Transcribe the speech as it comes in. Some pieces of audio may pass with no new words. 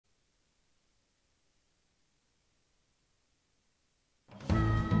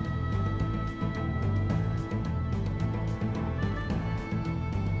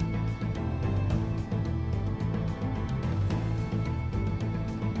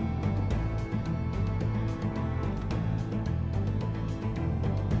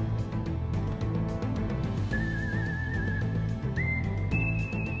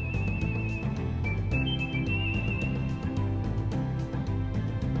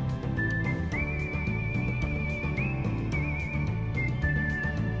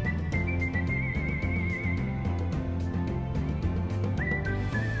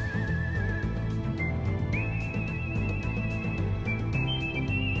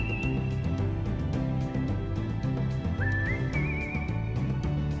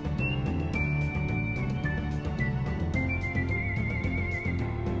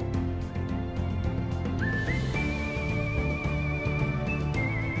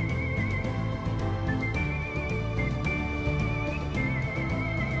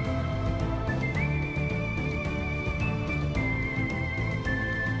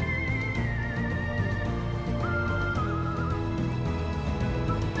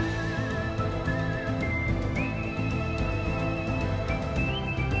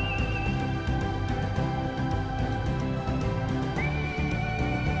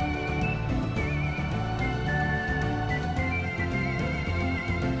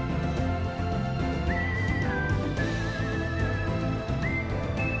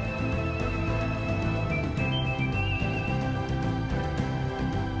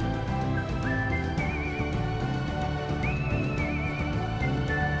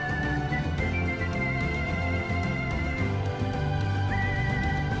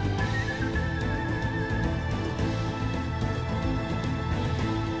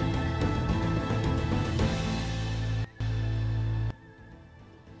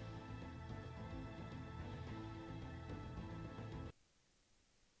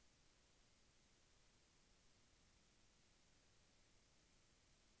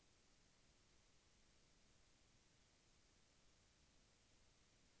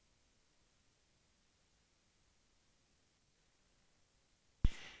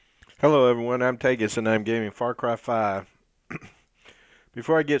Hello everyone, I'm Tegus and I'm gaming Far Cry 5.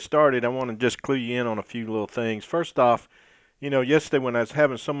 Before I get started, I want to just clue you in on a few little things. First off, yesterday when I was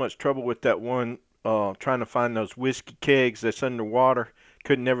having so much trouble with that one, trying to find those whiskey kegs that's underwater,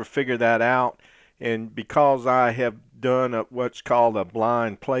 couldn't never figure that out. And because I have done what's called a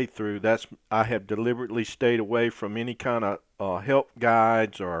blind playthrough, I have deliberately stayed away from any kind of help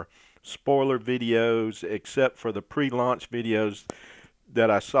guides or spoiler videos except for the pre-launch videos that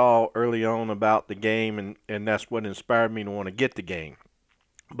I saw early on about the game, and that's what inspired me to want to get the game.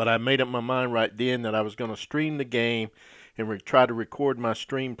 But I made up my mind right then that I was going to stream the game and try to record my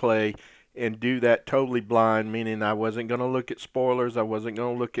stream play and do that totally blind, meaning I wasn't going to look at spoilers, I wasn't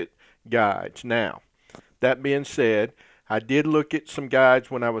going to look at guides. Now, that being said, I did look at some guides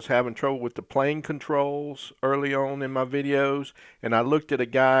when I was having trouble with the plane controls early on in my videos, and I looked at a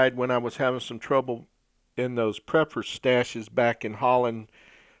guide when I was having some trouble in those prepper stashes back in Holland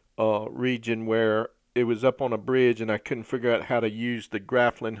region where it was up on a bridge and I couldn't figure out how to use the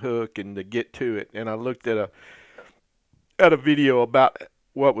grappling hook and to get to it. And I looked at a video about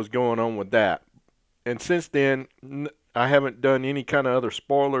what was going on with that. And since then, I haven't done any kind of other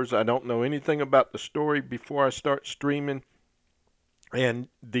spoilers. I don't know anything about the story before I start streaming. And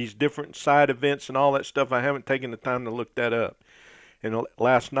these different side events and all that stuff, I haven't taken the time to look that up. And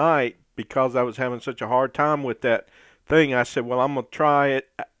last night, because I was having such a hard time with that thing, I said, well, I'm going to try it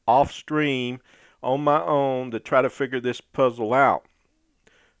off stream on my own to try to figure this puzzle out.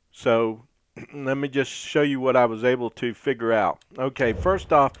 So let me just show you what I was able to figure out. Okay,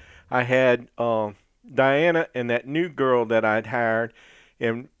 first off, I had Diana and that new girl that I'd hired,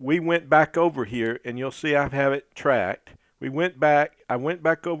 and we went back over here, and you'll see I have it tracked. I went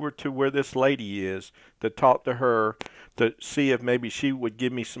back over to where this lady is to talk to her to see if maybe she would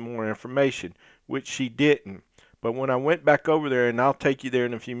give me some more information, which she didn't. But when I went back over there, and I'll take you there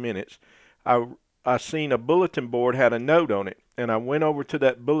in a few minutes, I seen a bulletin board had a note on it, and I went over to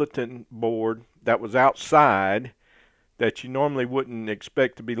that bulletin board that was outside that you normally wouldn't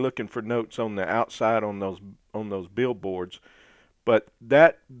expect to be looking for notes on the outside on those billboards. But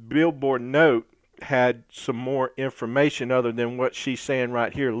that billboard note had some more information other than what she's saying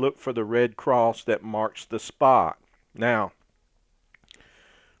right here. Look for the red cross that marks the spot. Now,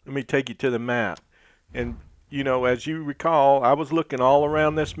 let me take you to the map. And, as you recall, I was looking all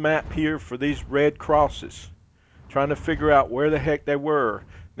around this map here for these red crosses, trying to figure out where the heck they were.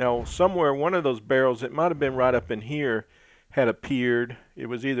 Now, somewhere, one of those barrels, it might have been right up in here, had appeared. It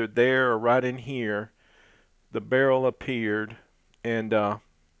was either there or right in here. The barrel appeared. And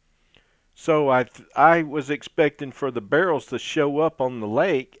so I was expecting for the barrels to show up on the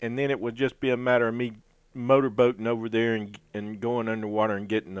lake, and then it would just be a matter of me motorboating over there and going underwater and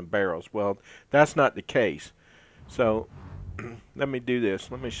getting the barrels. Well, that's not the case. So let me do this.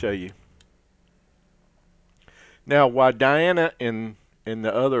 Let me show you. Now, while Diana and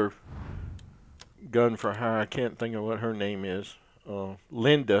the other gun for hire, I can't think of what her name is,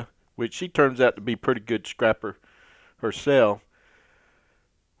 Linda, which she turns out to be pretty good scrapper herself,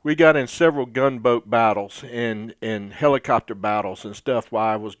 we got in several gunboat battles and helicopter battles and stuff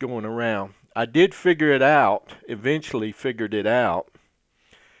while I was going around. I did figure it out, eventually figured it out,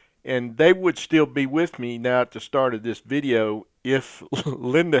 and they would still be with me now at the start of this video if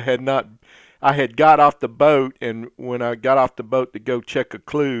Linda had not. I had got off the boat, and when I got off the boat to go check a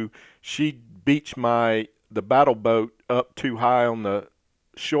clue, she beached the battle boat up too high on the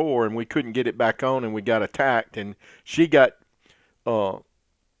shore, and we couldn't get it back on, and we got attacked, and she got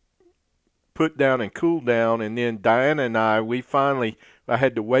put down and cooled down, and then Diana and I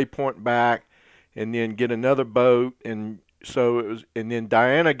had to waypoint back and then get another boat, and so it was, and then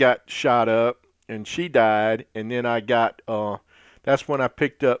Diana got shot up and she died, and then I got that's when I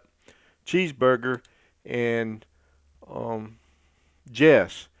picked up Cheeseburger and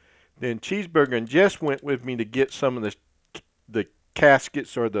Jess. Then Cheeseburger and Jess went with me to get some of the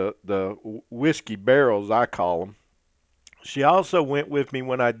caskets, or the whiskey barrels, I call them. She also went with me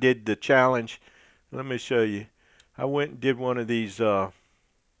when I did the challenge. Let me show you. I went and did one of these. Trying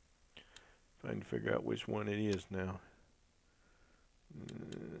to figure out which one it is now.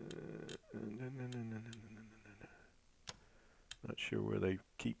 Not sure where they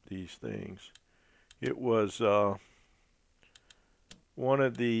keep these things. It was one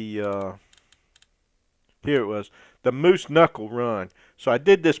of the. Here it was, the Moose Knuckle Run. So I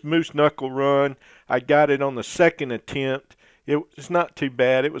did this Moose Knuckle Run. I got it on the second attempt. It's not too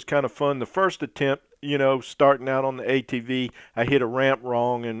bad. It was kind of fun. The first attempt, starting out on the ATV, I hit a ramp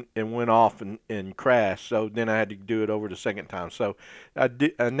wrong and went off and crashed. So then I had to do it over the second time. So I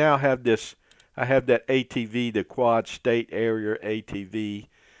now have this. I have that ATV, the Quad State Area ATV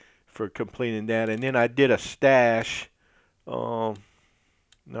for completing that. And then I did a stash.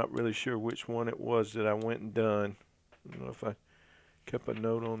 Not really sure which one it was that I went and done. I don't know if I kept a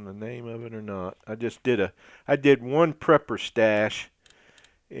note on the name of it or not. I did one prepper stash,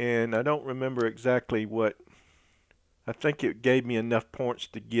 and I don't remember exactly what. I think it gave me enough points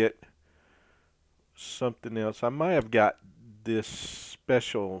to get something else. I might have got this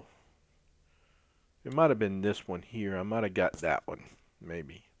special. It might have been this one here. I might have got that one,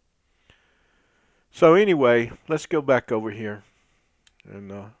 maybe. So anyway, let's go back over here.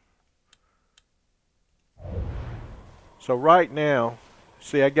 And so right now,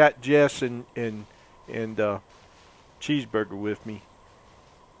 see, I got Jess and Cheeseburger with me,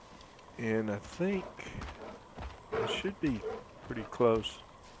 and I think I should be pretty close.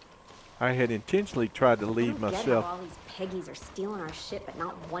 I had intentionally tried to leave myself. I don't get how all these Peggies are stealing our shit, but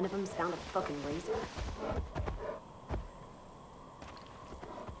not one of them's found a fucking razor.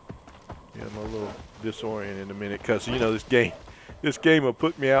 Yeah, I'm a little disoriented in a minute because you know this game will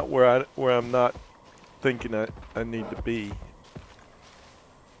put me out where I'm not thinking I need to be.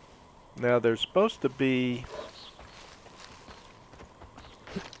 Now there's supposed to be.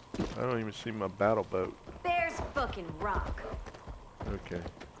 I don't even see my battle boat. There's fucking rock. Okay.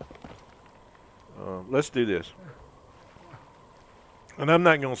 Let's do this. And I'm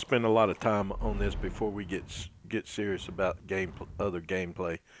not going to spend a lot of time on this before we get serious about other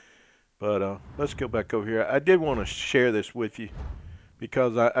gameplay. But let's go back over here. I did want to share this with you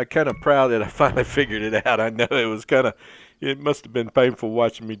because I kind of proud that I finally figured it out. I know it must have been painful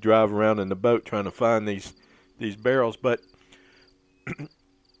watching me drive around in the boat trying to find these barrels, but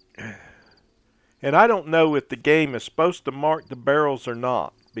and I don't know if the game is supposed to mark the barrels or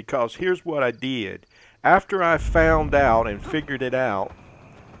not, because here's what I did. After I found out and figured it out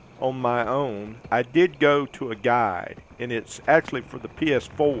on my own, I did go to a guide, and it's actually for the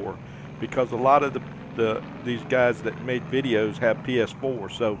PS4, because a lot of these guys that made videos have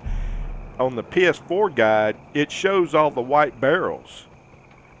PS4. So on the PS4 guide, it shows all the white barrels,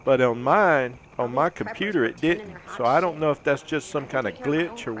 but on mine, on my computer, it didn't. So I don't know if that's just some kind of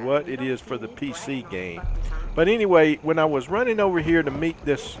glitch or what it is for the PC game. But anyway, when I was running over here to meet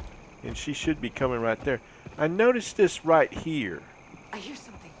this, and she should be coming right there, I noticed this right here. I hear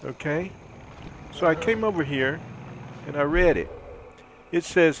something. Okay? So I came over here and I read it. It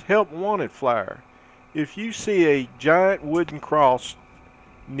says, "Help wanted flyer. If you see a giant wooden cross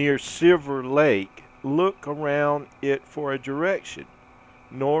near Silver Lake, look around it for a direction.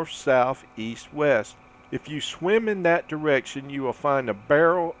 North, south, east, west. If you swim in that direction, you will find a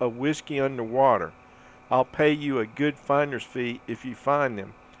barrel of whiskey underwater. I'll pay you a good finder's fee if you find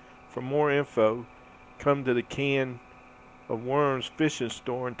them. For more info, come to the Can of Worms fishing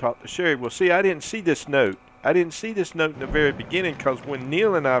store and talk to Sherry." Well, see, I didn't see this note. I didn't see this note in the very beginning, because when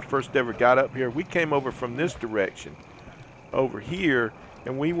Neil and I first ever got up here, we came over from this direction over here,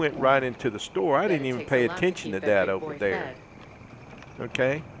 and we went right into the store. I didn't even pay attention to that over there.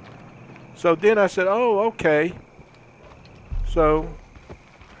 Okay? So then I said, oh, okay. So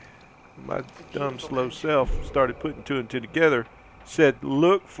my dumb, slow self started putting two and two together. Said,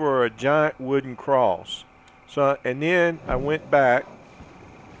 look for a giant wooden cross. So, and then I went back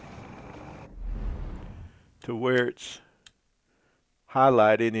to where it's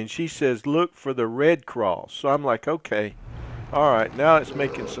highlighted, and she says, look for the red cross. So I'm like, okay, all right, now it's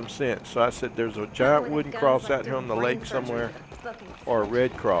making some sense. So I said, there's a giant wooden cross out here on the lake somewhere, or a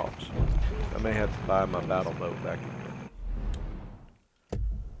red cross. I may have to buy my battle boat back again.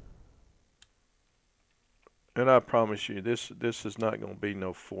 And I promise you, this is not going to be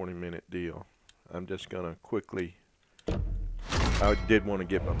no 40-minute deal. I'm just going to quickly. I did want to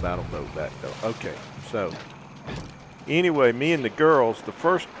get my battle boat back, though. Okay, so anyway, me and the girls, the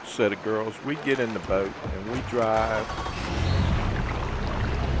first set of girls, we get in the boat and we drive.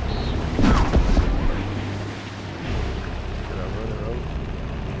 Did I run her over?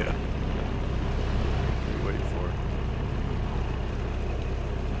 Yeah. Wait for it.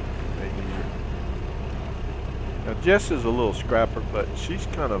 Maybe here. Now Jess is a little scrapper, but she's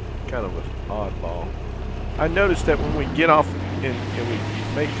kind of an oddball. I noticed that when we get off and we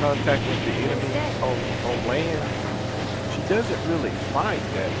make contact with the enemy on land, she doesn't really fight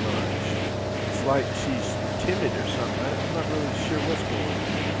that much. It's like she's timid or something. I'm not really sure what's going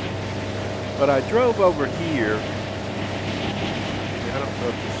on. But I drove over here. I don't know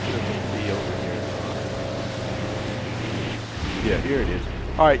if it's still going to be over here. Yeah, here it is.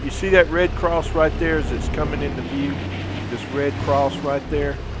 All right, you see that red cross right there as it's coming into view? This red cross right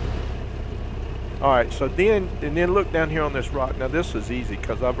there. All right, so then look down here on this rock. Now this is easy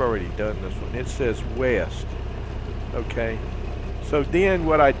because I've already done this one. It says west. Okay, So then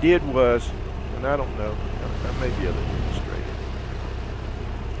what I did was, and I don't know, I may be able to demonstrate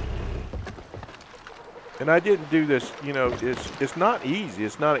it. And I didn't do this, you know, it's not easy.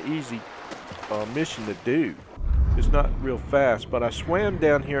 It's not an easy mission to do. It's not real fast, but I swam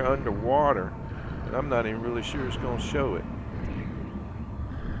down here underwater, and I'm not even really sure it's going to show it.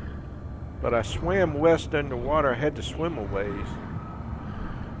 But I swam west underwater. I had to swim a ways.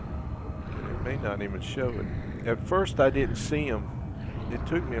 It may not even show it. At first I didn't see them. It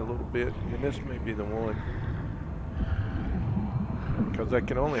took me a little bit, and this may be the one. Because I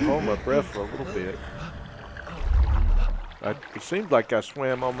can only hold my breath for a little bit. It seems like I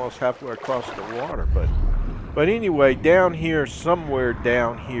swam almost halfway across the water, but anyway, down here, somewhere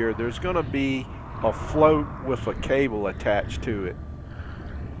down here, there's going to be a float with a cable attached to it.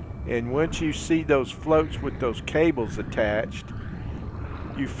 And once you see those floats with those cables attached,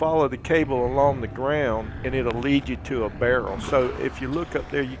 you follow the cable along the ground and it'll lead you to a barrel. So if you look up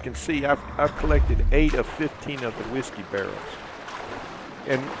there, you can see I've collected 8 of 15 of the whiskey barrels.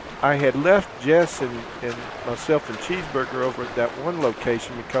 And I had left Jess and myself and Cheeseburger over at that one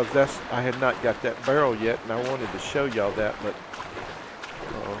location because I had not got that barrel yet, and I wanted to show y'all that, but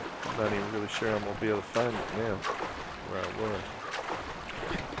I'm not even really sure I'm going to be able to find it now where I was.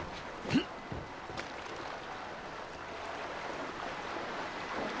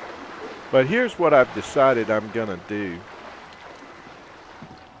 But here's what I've decided I'm going to do.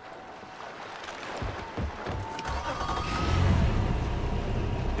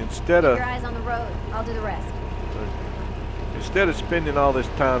 Instead of, Keep your eyes on the road. I'll do the rest. Instead of spending all this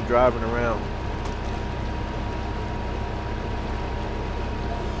time driving around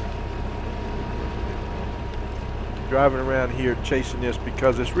here chasing this,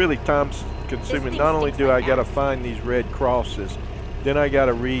 because it's really time consuming. Not only do I got to find these red crosses, then I got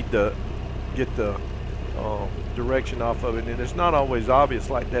to get the direction off of it, and it's not always obvious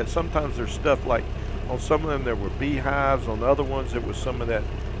like that. Sometimes there's stuff like on some of them there were beehives, on the other ones it was some of that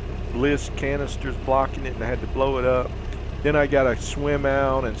Bliss canisters blocking it, and I had to blow it up. Then I got to swim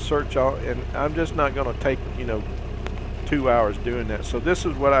out and search all, and I'm just not going to take 2 hours doing that. So this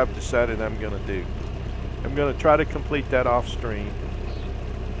is what I've decided I'm going to do. I'm going to try to complete that off stream,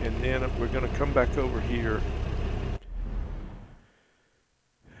 and then we're going to come back over here.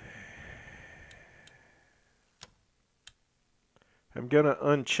 I'm going to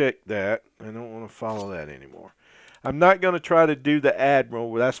uncheck that. I don't want to follow that anymore. I'm not going to try to do the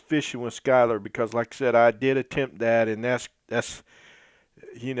Admiral. That's fishing with Skylar, because like I said, I did attempt that, and that's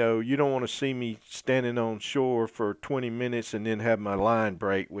you don't want to see me standing on shore for 20 minutes and then have my line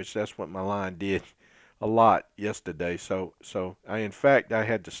break, which that's what my line did a lot yesterday. So in fact I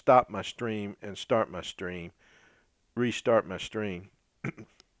had to stop my stream and restart my stream.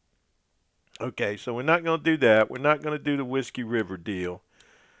 Okay, so we're not going to do that. We're not going to do the Whiskey River deal.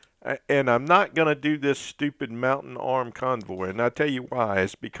 And I'm not going to do this stupid Mountain Arm Convoy. And I'll tell you why.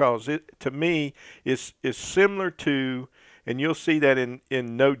 It's because to me, it's similar to, and you'll see that in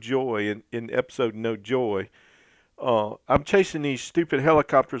No Joy, in episode No Joy. I'm chasing these stupid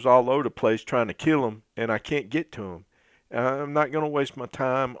helicopters all over the place trying to kill them, and I can't get to them. I'm not going to waste my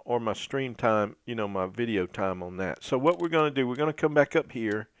time or my stream time, my video time on that. So what we're going to do, we're going to come back up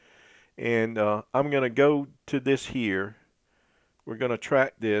here, and I'm going to go to this here. We're going to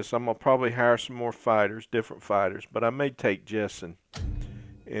track this. I'm going to probably hire some more fighters, different fighters, but I may take Jess and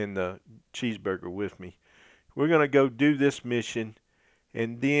Cheeseburger with me. We're going to go do this mission,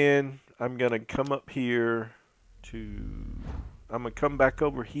 and then I'm going to come up here I'm going to come back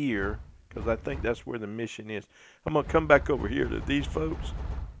over here, because I think that's where the mission is. I'm going to come back over here to these folks,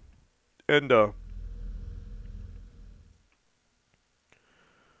 and I'm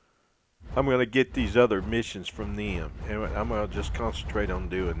going to get these other missions from them, and I'm going to just concentrate on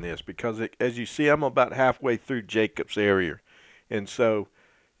doing this, because as you see, I'm about halfway through Jacob's area, and so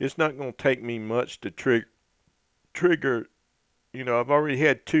it's not going to take me much to trigger, I've already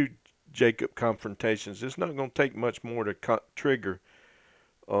had 2 Jacob confrontations. It's not going to take much more to trigger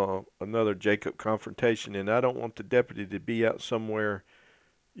another Jacob confrontation, and I don't want the deputy to be out somewhere,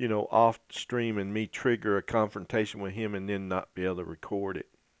 off stream, and me trigger a confrontation with him and then not be able to record it.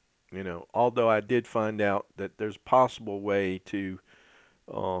 Although I did find out that there's a possible way to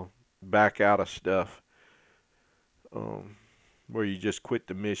back out of stuff where you just quit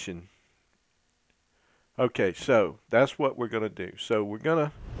the mission. Okay, so that's what we're going to do. So we're going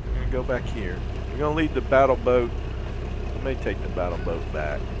to go back here. We're going to leave the battle boat. I may take the battle boat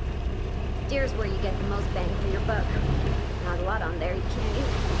back. Deer's where you get the most bang for your buck. Not a lot on there, you can't eat.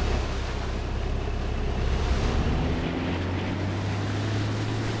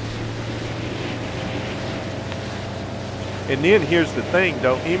 And then here's the thing,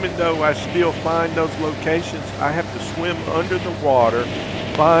 though. Even though I still find those locations, I have to swim under the water,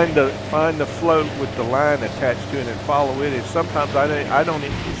 find the float with the line attached to it, and follow it. And sometimes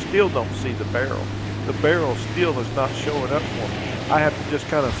still don't see the barrel. The barrel still is not showing up for me. I have to just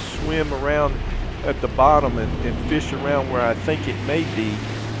kind of swim around at the bottom and fish around where I think it may be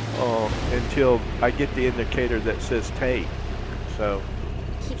until I get the indicator that says take. So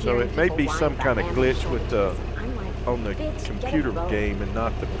it may be some kind of glitch with the on the computer game and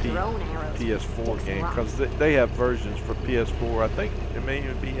not the PS4 game, because they have versions for PS4. I think it may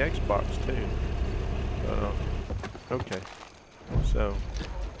even be Xbox too. Okay, so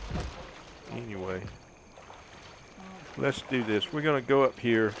anyway, let's do this. We're gonna go up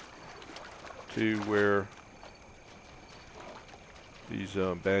here to where these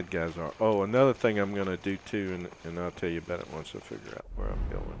bad guys are. Oh, another thing I'm gonna do too, and I'll tell you about it once I figure out where I'm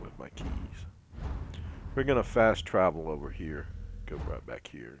going with my keys. We're gonna fast travel over here. Go right back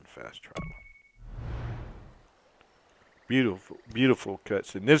here and fast travel. Beautiful, beautiful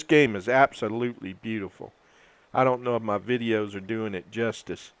cutscene. This game is absolutely beautiful. I don't know if my videos are doing it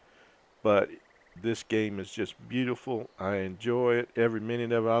justice, but this game is just beautiful. I enjoy it every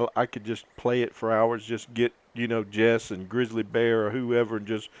minute of it. I could just play it for hours, just get, you know, Jess and Grizzly Bear or whoever, and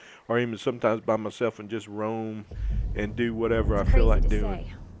just, or even sometimes by myself, and just roam and do whatever I feel like doing.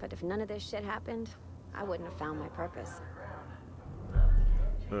 Say, but if none of this shit happened, I wouldn't have found my purpose.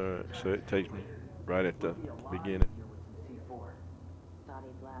 Alright, so it takes me right at the beginning. Thought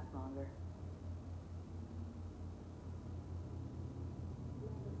he'd last longer.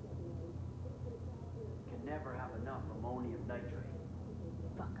 Can never have enough ammonium nitrate.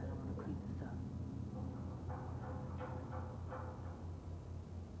 Fuck, I don't want to clean this up.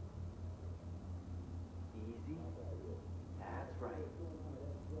 Easy. That's right.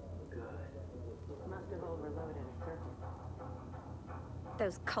 Good. Must have overloaded a circuit.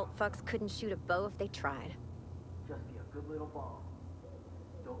 Those cult fucks couldn't shoot a bow if they tried. Just be a good little bomb.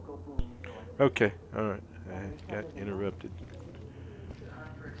 Don't go boom until I... Okay, alright. I got interrupted.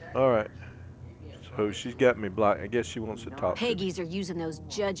 Alright. So she's got me blocked. I guess she wants to talk to me. Peggies are using those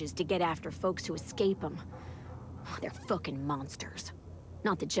judges to get after folks who escape them. They're fucking monsters.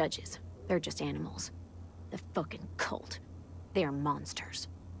 Not the judges. They're just animals. The fucking cult. They're monsters.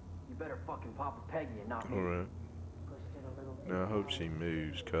 You better fucking pop a Peggy and not me. Alright. Now I hope she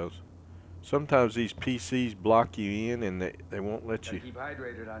moves, cause sometimes these PCs block you in and they won't let you. Keep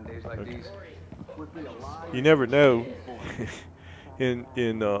hydrated on days like these. You never know. in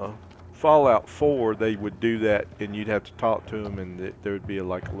Fallout 4 they would do that, and you'd have to talk to them, and there would be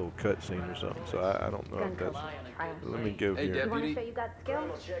like a little cutscene or something. So I don't know if that's. Let me go here. You want to show you got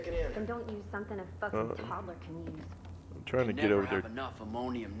skills? Then don't use something a fucking toddler can use. I'm trying to get over there. Enough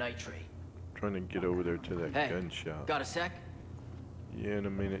ammonium nitrate. Trying to get over there to that gun shop. Got a sec? Yeah, in a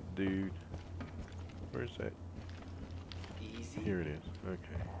minute, dude. Where's that? Easy. Here it is.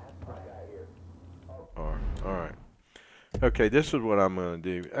 Okay. Alright. Okay, this is what I'm going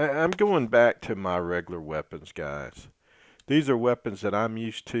to do. I'm going back to my regular weapons, guys. These are weapons that I'm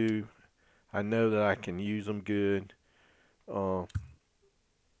used to. I know that I can use them good.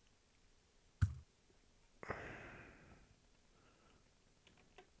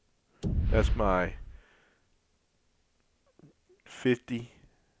 That's my 50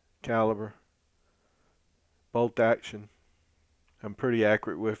 caliber bolt action. I'm pretty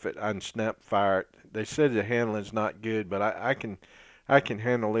accurate with it. I can snap fire it. They said the handling's not good, but I can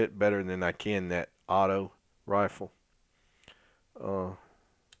handle it better than I can that auto rifle.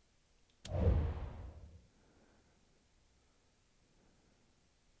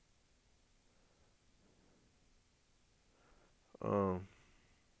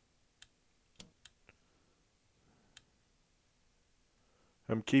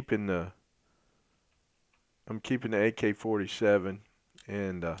 I'm keeping the AK-47,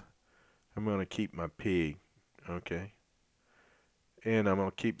 and I'm gonna keep my pig, okay? And I'm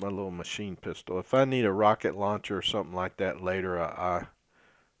gonna keep my little machine pistol. If I need a rocket launcher or something like that later, I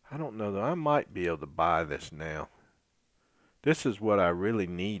don't know though. I might be able to buy this now. This is what I really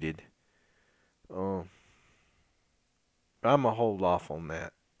needed. I'm gonna hold off on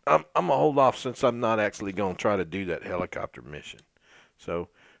that. I'm gonna hold off since I'm not actually gonna try to do that helicopter mission. So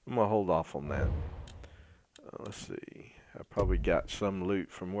I'm gonna hold off on that. Let's see. I probably got some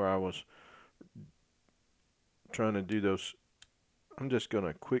loot from where I was trying to do those. I'm just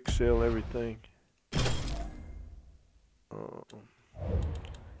gonna quick sell everything.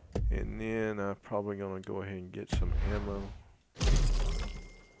 And then I'm probably gonna go ahead and get some ammo.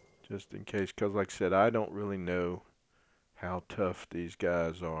 Just in case, because like I said, I don't really know how tough these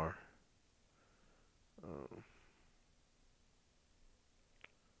guys are.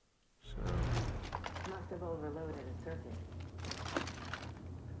 So, Must have overloaded a circuit.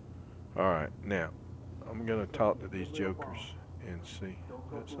 all right, now I'm gonna talk to these jokers and see.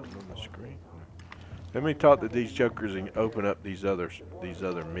 That's something on the screen. Let me talk to these jokers and open up these other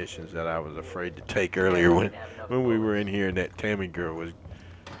missions that I was afraid to take earlier when we were in here and that Tammy girl was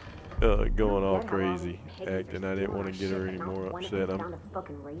going all crazy, acting. I didn't want to get her any more upset.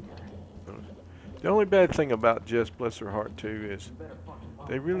 The only bad thing about Jess, bless her heart too, is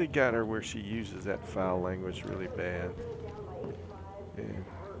they really got her where she uses that foul language really bad. And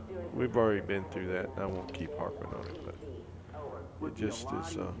we've already been through that, and I won't keep harping on it, but it just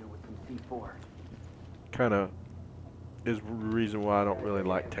is kind of is the reason why I don't really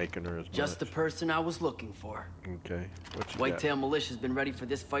like taking her as much. Just the person I was looking for. Okay, what you Whitetail Militia's been ready for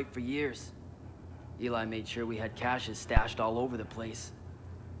this fight for years. Eli made sure we had caches stashed all over the place.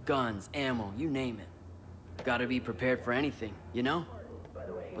 Guns, ammo, you name it. Gotta be prepared for anything, you know?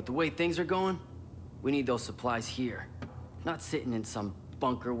 But the way things are going, we need those supplies here. Not sitting in some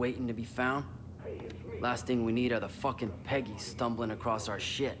bunker waiting to be found. Last thing we need are the fucking Peggies stumbling across our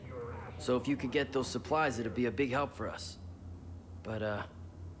shit. So if you could get those supplies, it'd be a big help for us. But,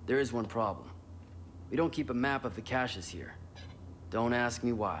 there is one problem. We don't keep a map of the caches here. Don't ask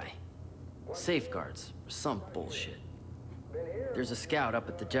me why. Safeguards, or some bullshit. There's a scout up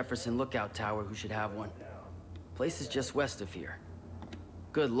at the Jefferson Lookout Tower who should have one. Place is just west of here.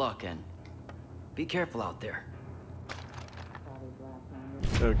 Good luck, and be careful out there.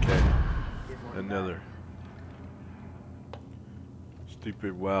 Okay, another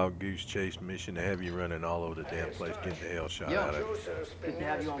stupid wild goose chase mission to have you running all over the damn place, getting the hell shot out of it. Good to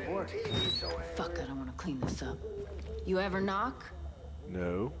have you on board. Fuck, I don't want to clean this up. You ever knock?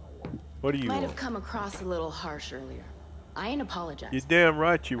 No. What do you Might want? have come across a little harsh earlier. I ain't apologizing. You're damn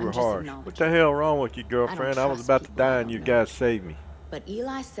right you were I'm just harsh. What the hell wrong with you, girlfriend? I was trust about to people I die and don't you know. guys saved me. But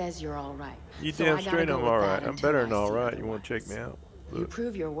Eli says you're all right. You so damn I gotta straight go I'm with all that right. I'm until better I than all see right. You want to check otherwise. me out? You Look,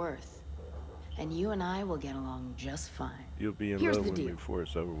 prove your worth. And you and I will get along just fine. you'll be in Here's love the with me deal. before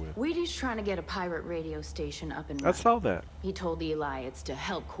it's over with. Wheaty's trying to get a pirate radio station up and I running. saw that. He told Eli it's to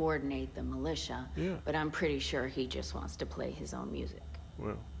help coordinate the militia. Yeah. But I'm pretty sure he just wants to play his own music.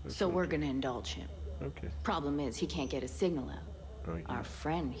 Well, that's So we're okay. gonna indulge him. Okay. Problem is, he can't get a signal out. Oh, you Our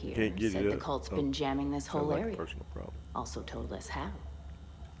friend here can't get said it the up. cult's Oh, been jamming this sounds whole like a area. personal problem. Also told us how.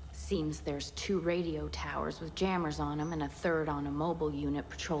 Seems there's 2 radio towers with jammers on them and a 3rd on a mobile unit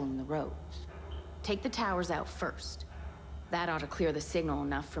patrolling the roads. Take the towers out first. That ought to clear the signal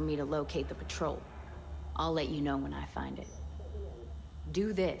enough for me to locate the patrol. I'll let you know when I find it.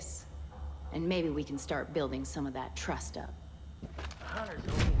 Do this, and maybe we can start building some of that trust up.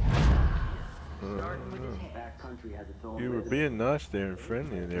 You were being nice there and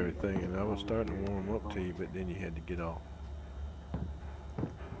friendly and everything, and I was starting to warm up to you, but then you had to get off.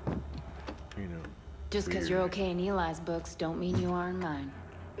 You know. Just because you're okay in Eli's books don't mean you are in mine.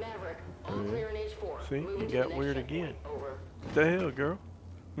 Maverick, all clear in H4. See, Moving you to got the weird next checkpoint. again. Over. What the hell, girl?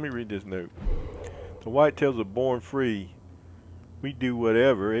 Let me read this note. The whitetails are born free. We do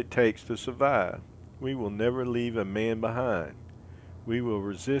whatever it takes to survive. We will never leave a man behind. We will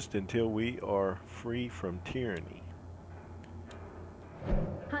resist until we are free from tyranny.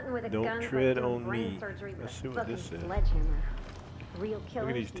 Hunting with a Don't gun's tread like doing on brain me. surgery with Let's a see what fucking this says. sledgehammer. Real Look killers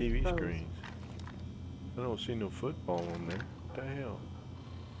at these use TV bows. screens. I don't see no football on there. What the hell?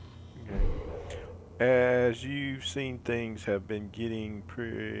 Okay. As you've seen, things have been getting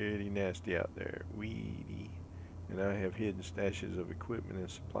pretty nasty out there. Weedy. And I have hidden stashes of equipment and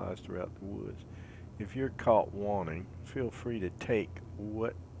supplies throughout the woods. If you're caught wanting, feel free to take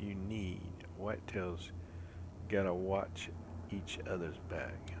what you need. Whitetails gotta watch each other's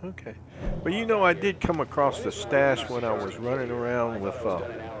back. Okay. But you know, I did come across the stash when I was running around with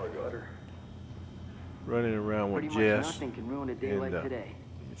Pretty much Jess. nothing can ruin a day and, like today.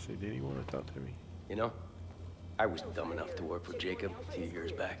 You see, did he want to talk to me? You know, I was dumb enough to work for Jacob a few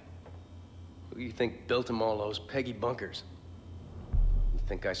years back. Who do you think built him all those Peggy bunkers? You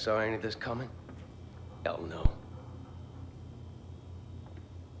think I saw any of this coming? Hell no.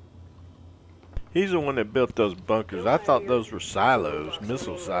 He's the one that built those bunkers. I thought those were silos,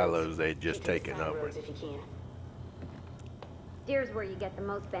 missile silos they had just taken over. If you can. Steer's where you get the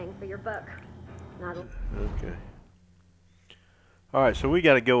most bang for your buck. Not a Okay. Alright, so we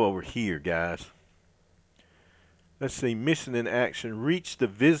got to go over here, guys. Let's see. Mission in action. Reach the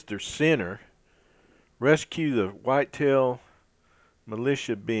visitor center. Rescue the whitetail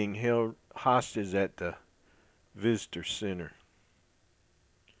militia being held hostage at the visitor center.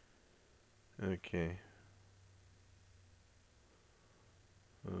 Okay.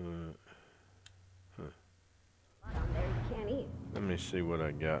 lot on there you can't eat. Let me me see what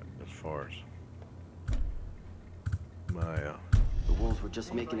I got as far as my The wolves were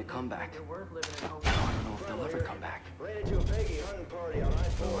just making a comeback. I don't know if they'll ever come back. Ran into a Peggy hunting party on I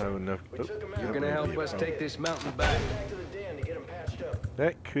I-4. don't have enough. We took 'em out. You're gonna help us take this mountain back. Back to the den to get 'em patched up.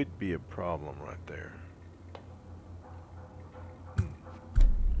 That could be a problem right there.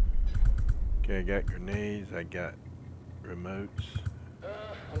 Okay, I got grenades. I got remotes.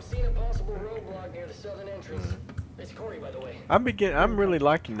 I'm seeing a possible roadblock near the southern entrance. It's Corey, by the way. I'm really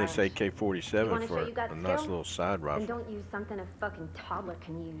liking this You AK-47 wanna for show you got a nice skill? little side And rifle. don't use something a fucking toddler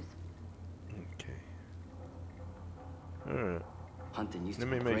can use. Okay. All right. Hunting used Let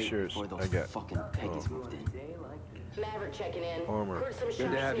to me be make great sure before I those got fucking Peggies moved in. Maverick checking in. Armor. Heard some Good to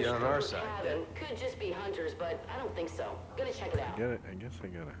shots have in you the on our Stoker side. cabin. Could just be hunters, but I don't think so. Gonna check it out. I got it. I guess I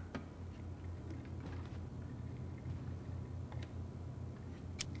gotta.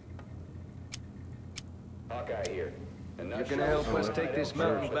 Hawkeye here. And You're gonna help us take this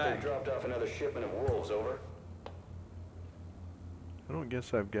mountain back. Dropped off another shipment of wolves, over. I don't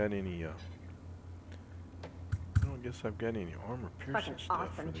guess I've got any. I don't guess I've got any armor piercing Fucking stuff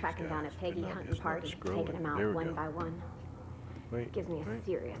for awesome these tracking down a guys, Peggy but not- hunting it's not party, taking scrolling. them There out we one go. by one. Wait. Gives me a wait.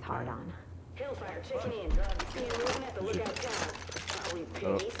 serious hard on. Hellfire checking in. See you moving at the lookout tower. Are we Oh,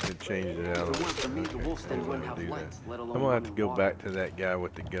 Peggies? it changed it out. If it on weren't for me, the okay, wolves I then didn't wouldn't wanna have do lights, that. let alone I'm gonna have to running go water. back to that guy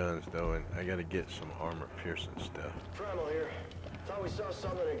with the guns though, and I gotta get some armor piercing stuff. Primal here. Thought we saw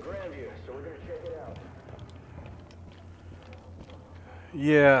something in Grandview, so we're gonna check it out.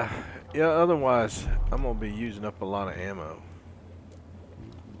 Yeah. Otherwise, I'm gonna be using up a lot of ammo.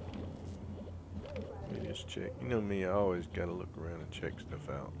 Let me just check. You know me, I always gotta look around and check stuff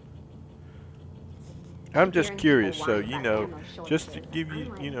out. I'm just curious, so you know, just to give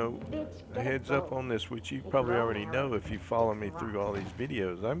you, you know, a heads up on this, which you probably already know if you follow me through all these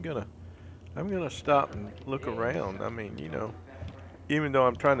videos. I'm gonna stop and look around. I mean, you know, even though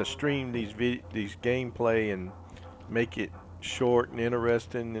I'm trying to stream these gameplay and make it short and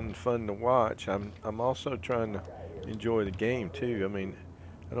interesting and fun to watch, I'm also trying to enjoy the game too. I mean,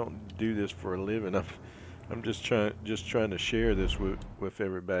 I don't do this for a living. I'm just trying to share this with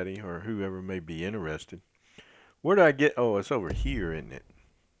everybody or whoever may be interested. Where do I get? Oh, it's over here, isn't it?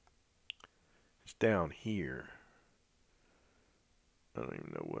 It's down here. I don't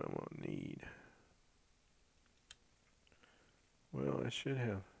even know what I'm gonna need. Well, I should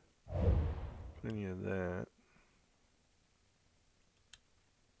have plenty of that.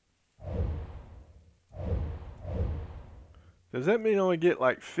 Does that mean I only get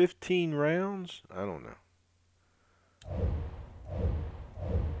like 15 rounds? I don't know.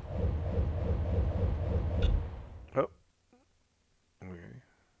 Oh. Okay.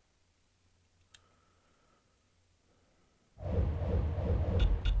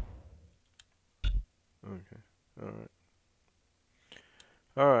 Okay. All right.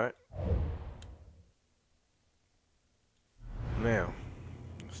 All right. Now,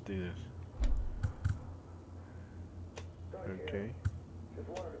 let's do this. Okay. Just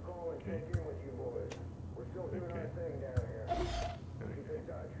wanted to call and Okay. check in with you boys. We're still doing Okay. our thing down here. Keep in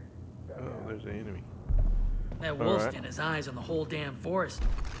touch. Oh, there's the enemy. That All wolf's right. got his eyes on the whole damn forest.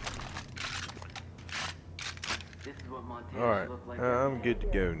 This is what Montana All right. looked like. I'm good to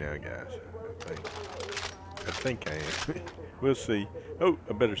go now, guys. I think I am. We'll see. Oh,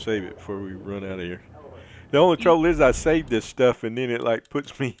 I better save it before we run out of here. The only trouble is I saved this stuff and then it like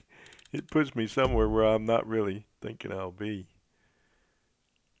puts me somewhere where I'm not really thinking I'll be.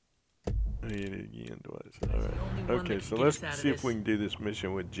 Hit it again twice. All the only right. one Okay, that so can get let's us out of see if this. we can do this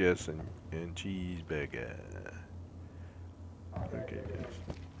mission with Jess and Cheeseburger. Okay, Jess.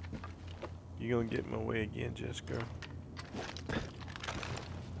 You gonna get in my way again, Jess, girl?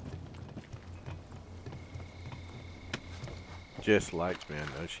 Jess likes me,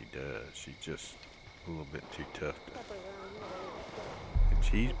 I know she does. She's just a little bit too tough to. And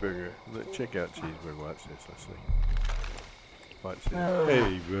Cheeseburger, look, check out Cheeseburger. Watch this. Let's see. Watch this.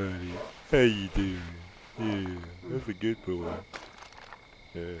 Hey, buddy. How you doing? Yeah, that's a good boy.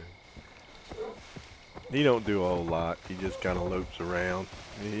 Yeah. He don't do a whole lot. He just kind of lopes around.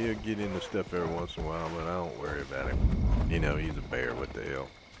 He'll get into stuff every once in a while, but I don't worry about him. You know, he's a bear. What the hell?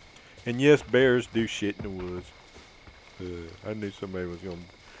 And yes, bears do shit in the woods. I knew somebody was going to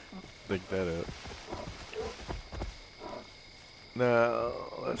think that up. Now,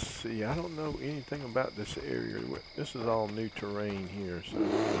 let's see. I don't know anything about this area. This is all new terrain here, so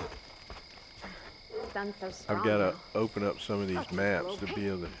Sun's so strong I've got to now. open up some of these maps to be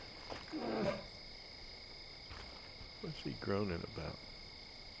able to... What's he groaning about?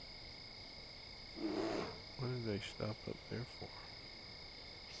 What did they stop up there for?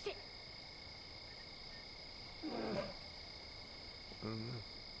 Shit.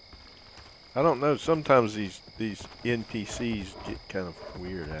 I don't know. Sometimes these NPCs get kind of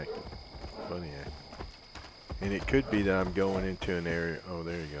weird acting, funny acting, and it could be that I'm going into an area. Oh,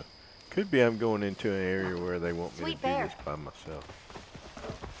 there you go. Could be I'm going into an area where they want me to do this by myself.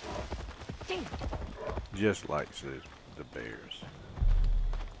 Damn. Just like the bears.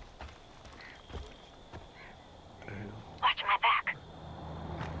 Watch my back.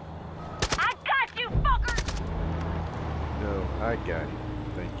 I got you, fucker! No, I got you.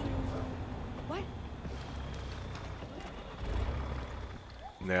 Thank you. What?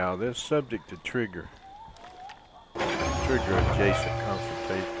 Now, this subject to trigger adjacent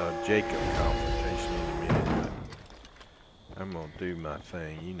confrontation, Jacob confrontation in a minute, but I'm gonna do my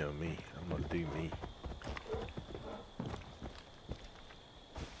thing. You know me. I'm gonna do me.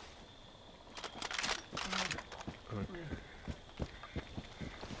 Okay.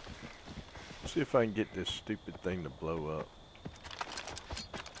 See if I can get this stupid thing to blow up.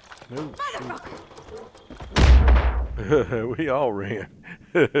 No. We all ran.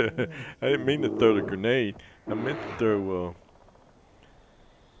 I didn't mean to throw the grenade. I meant to throw,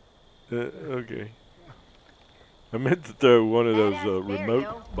 okay. I meant to throw one of those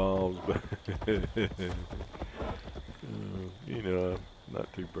remote bombs, but you know, I'm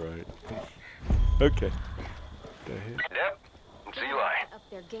not too bright. Okay. The heck? Deb, it's Eli. Up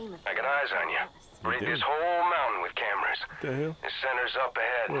their game I got eyes on you. Raid this whole mountain with cameras. What the hell? The center's up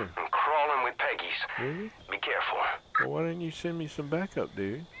ahead. Where? I'm crawling with Peggy's. Really? Be careful. Well, why didn't you send me some backup,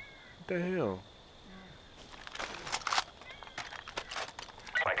 dude? What the hell?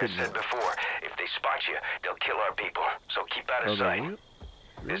 Like I said before, if they spot you, they'll kill our people. So keep out of sight.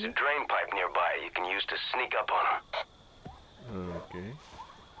 There's a drain pipe nearby you can use to sneak up on them. Okay.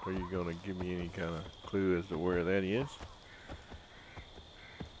 Are you gonna give me any kind of clue as to where that is?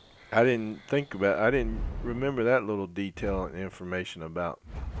 I didn't remember that little detail and information about.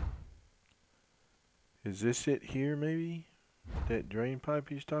 Is this it here, maybe? That drain pipe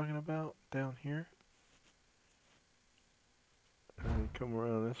he's talking about down here? Come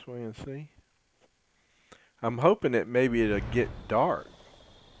around this way and see. I'm hoping that maybe it'll get dark.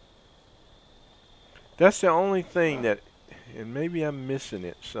 That's the only thing that, and maybe I'm missing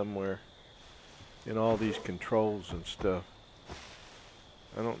it somewhere in all these controls and stuff.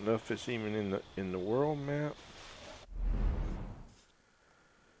 I don't know if it's even in the world map.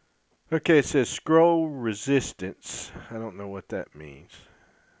 Okay, it says scroll resistance. I don't know what that means.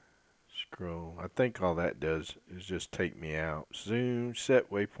 Scroll. I think all that does is just take me out. Zoom, set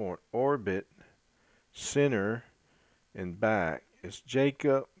waypoint, orbit, center, and back. It's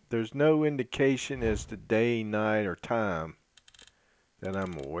Jacob. There's no indication as to day, night, or time that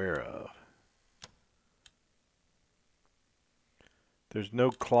I'm aware of. There's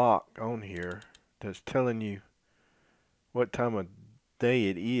no clock on here that's telling you what time of day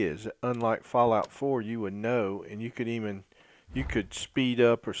it is. Unlike Fallout 4, you would know, and you could speed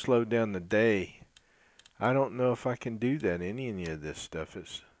up or slow down the day. I don't know if I can do that in any of this stuff.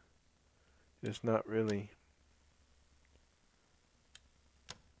 It's not really.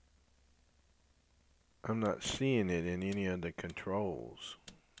 I'm not seeing it in any of the controls.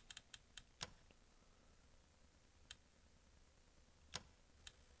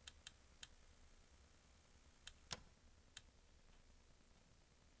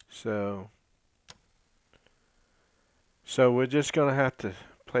 So we're just gonna have to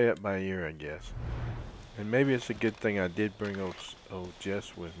play it by ear, I guess. And maybe it's a good thing I did bring old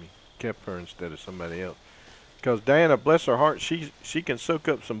Jess with me. Kept her instead of somebody else. Because Diana, bless her heart, she can soak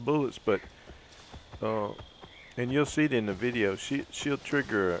up some bullets, but and you'll see it in the video. She'll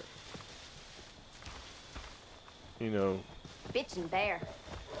trigger a, you know. Bitch and bear.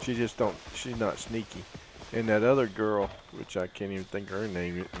 She's not sneaky. And that other girl, which I can't even think of her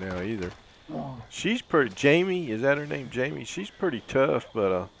name now either. She's pretty, Jamie, is that her name, Jamie? She's pretty tough,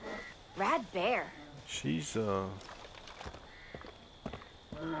 but Rad bear. she's where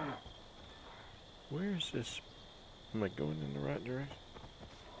is this? Am I going in the right direction?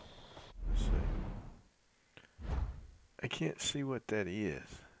 Let's see. I can't see what that is.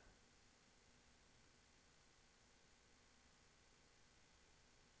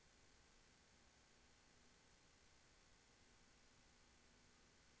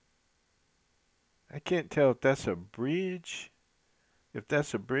 I can't tell if that's a bridge. If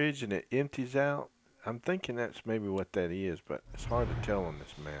that's a bridge and it empties out, I'm thinking that's maybe what that is, but it's hard to tell on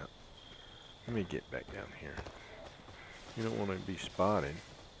this map. Let me get back down here. You don't want to be spotted.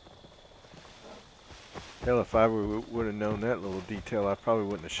 Hell, if I would have known that little detail, I probably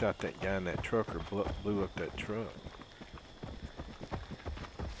wouldn't have shot that guy in that truck or blew up that truck.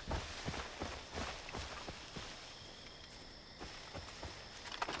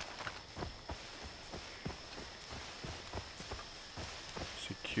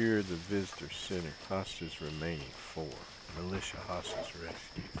 Secure the visitor center. Hostages remaining 4. Militia hostages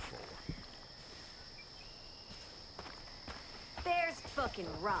rescued 4. There's fucking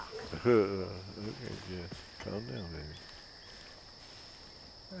rock. Okay, Jess. Calm down,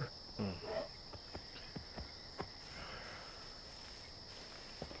 baby.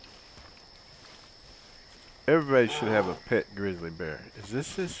 Everybody should have a pet grizzly bear. Is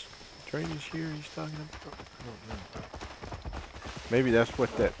this drainage here he's talking about? I don't know. Maybe that's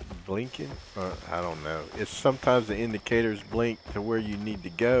what that blinking, I don't know. It's sometimes the indicators blink to where you need to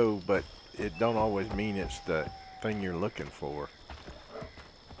go, but it don't always mean it's the thing you're looking for.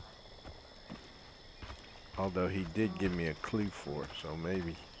 Although he did give me a clue for it, so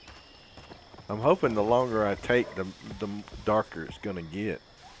maybe. I'm hoping the longer I take, the darker it's gonna get.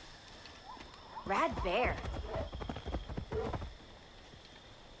 Rad bear.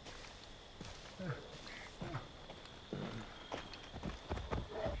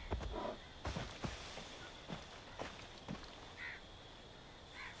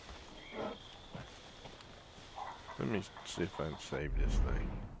 Let me see if I can save this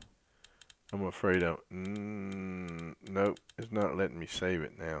thing. I'm afraid nope, it's not letting me save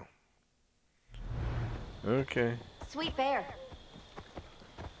it now. Okay. Sweet bear.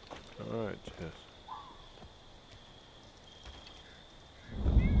 Alright, Jess.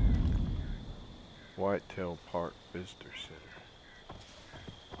 Whitetail Park Visitor Center.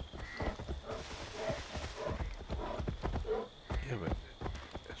 Yeah, but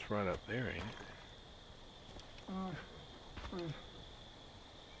it's right up there, ain't it?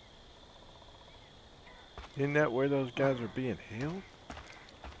 Isn't that where those guys are being held?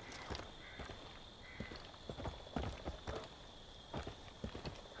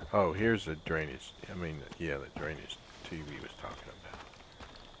 Oh, here's the drainage. I mean, yeah, the drainage TV was talking about.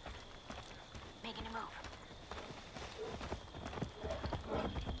 Making a move.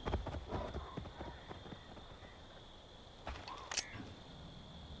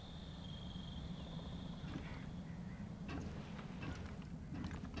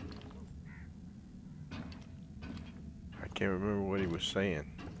 I can't remember what he was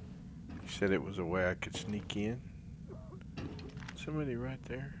saying. He said it was a way I could sneak in. Somebody right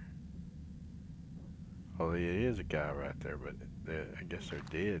there. Oh, it is a guy right there, but I guess they're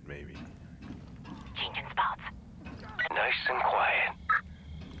dead, maybe. Changing spots. Nice and quiet.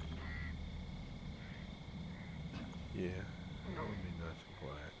 Yeah, let me nice and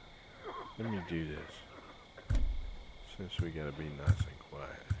quiet. Let me do this. Since we gotta be nice and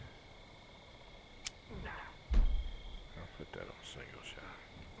quiet. I'll put that on single shot.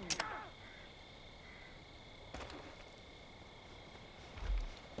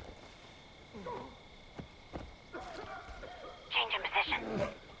 Changing position.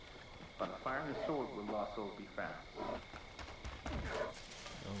 By the fire and the sword will lost souls be found. Oh,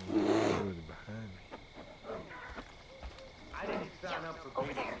 somebody behind me. I didn't sign up for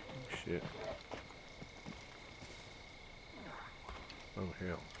Over there. Oh, shit. Oh,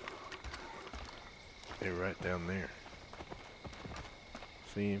 hell. They're right down there.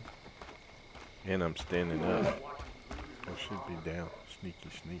 See him? And I'm standing up. I should be down. Sneaky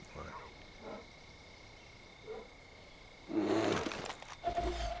sneak line.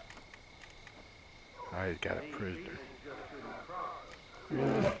 I got a prisoner.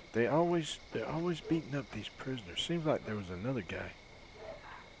 Really? They're always beating up these prisoners. Seems like there was another guy.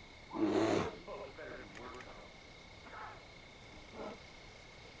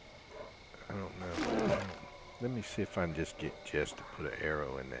 I don't know. Let me see if I can just get Jess to put an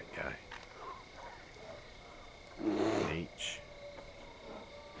arrow in that guy. H.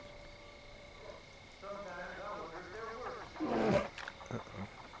 Uh-oh.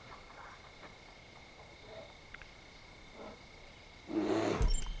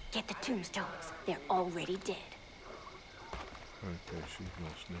 Get the tombstones. They're already dead. Okay, she's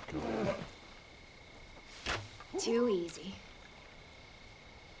gonna sneak over. Too easy.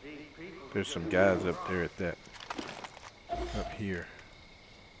 There's some guys up there at that. Up here.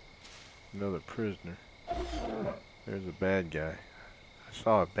 Another prisoner. There's a bad guy. I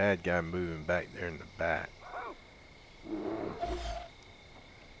saw a bad guy moving back there in the back.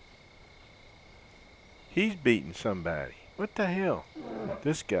 He's beating somebody. What the hell?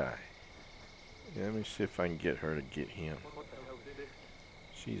 This guy. Yeah, let me see if I can get her to get him.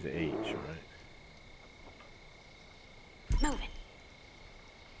 She's H, right? Moving.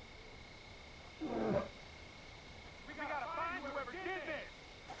 We gotta find whoever did this!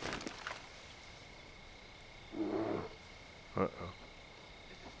 Uh-oh.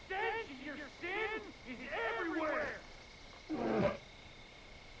 Stench of your sin is everywhere!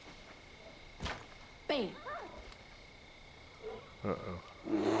 Bam. Uh-oh.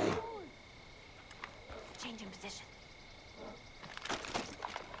 position.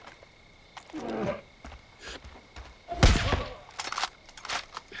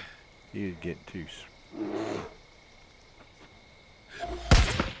 You're getting too.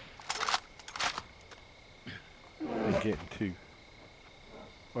 You're getting too.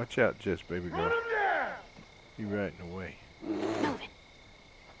 Watch out, Jess, baby girl. You're right in the way. Moving.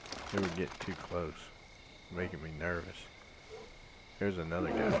 They were getting too close, making me nervous. There's another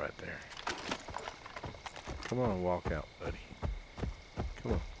guy right there. Come on, walk out, buddy.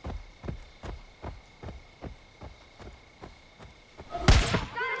 Come on.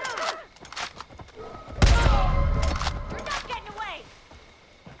 You're not getting away.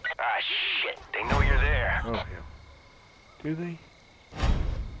 Ah, shit. They know you're there. Oh, yeah. Do they?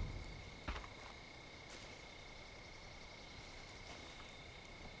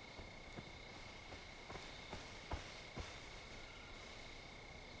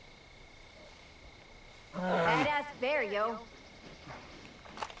 Badass bear, yo.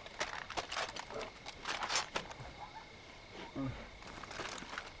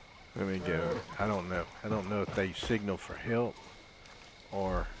 Let me go. I don't know. I don't know if they signal for help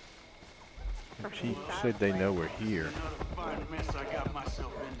or she said they know we're here. Another fine mess I got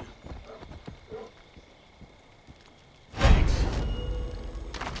myself into.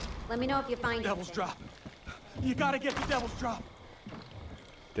 Let me know if you find Devil's anything. Drop. You gotta get to Devil's Drop.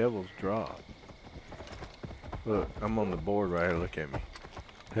 Devil's Drop. Look, I'm on the board right here. Look at me.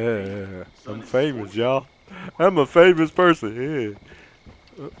 I'm famous, y'all. I'm a famous person. Yeah.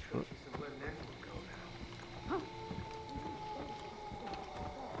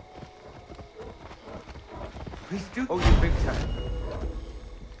 Please do. Oh, you big time.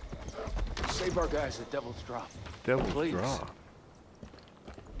 Save our guys at Devil's Drop. Devil's Please. Drop.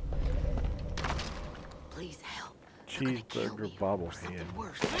 Please help. They're gonna kill Cheeseburger me or bobblehead. something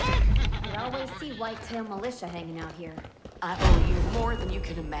worse. You always see whitetail militia hanging out here. I owe you more than you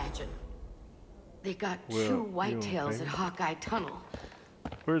can imagine. They got Well, two you don't whitetails think- at Hawkeye Tunnel.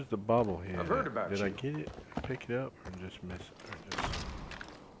 Where's the bobblehead? I've heard at? about Did you. I get it? Pick it up or just miss it? Or just,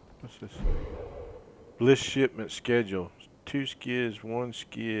 what's this? Bliss shipment schedule. 2 skids, 1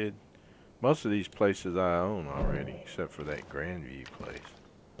 skid. Most of these places I own already, except for that Grandview place.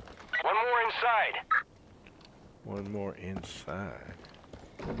 One more inside. One more inside.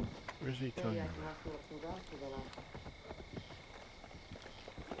 Where's he talking about?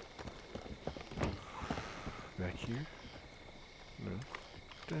 Back here? No.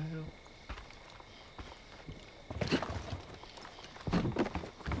 What the hell?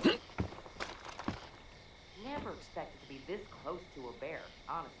 Never expected to be this close to a bear,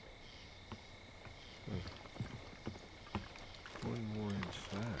 honestly. One more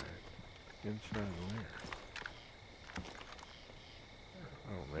inside. Inside where?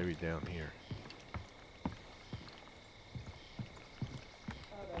 Oh, maybe down here.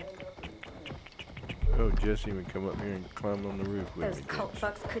 Oh, Jesse would come up here and climb on the roof with Those me. cult Jess.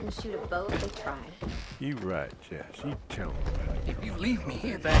 fucks couldn't shoot a bow if they tried. You right, Jess. You tell me about it. If you leave me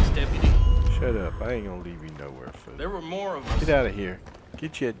here, thanks, Deputy. Shut up. I ain't gonna leave you nowhere, fool. There were more of us. Get out of here.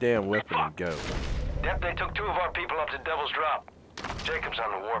 Get your damn weapon and go. Dep, they took 2 of our people up to Devil's Drop. Jacob's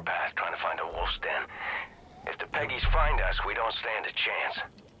on the warpath trying to find a wolf's den. If the Peggies find us, we don't stand a chance.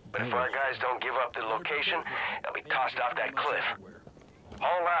 But if our guys don't give up the location, they'll be tossed off that cliff.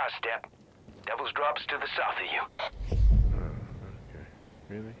 All last, Dep. Devil's Drop's to the south of you. Okay.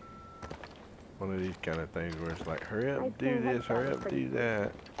 Really? One of these kind of things where it's like, hurry up, do this, hurry up, do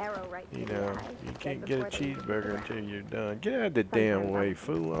that. Arrow right You through the know, eye, you dead can't get a before they cheeseburger even until you're done. Get out of the damn way,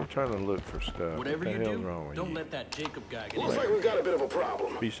 fool. I'm trying to look for stuff. Whatever what you the hell's do, wrong with don't you? let that Jacob guy get Looks in. like we've got a bit of a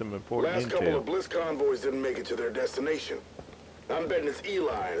problem. Be some important Last couple of intel. Bliss convoys didn't make it to their destination. I'm betting it's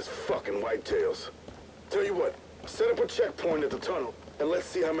Eli and his fucking whitetails. Tell you what, set up a checkpoint at the tunnel, and let's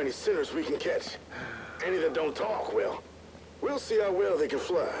see how many sinners we can catch. Any that don't talk, well, we'll see how well they can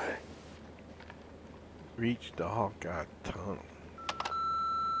fly. Reach the Hawkeye Tunnel.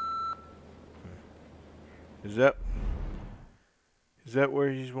 Is that where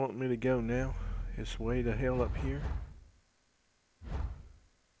he's wanting me to go now? It's way the hell up here?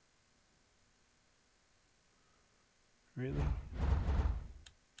 Really?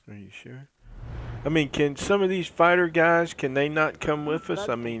 Are you sure? I mean, can some of these fighter guys, can they not come with us?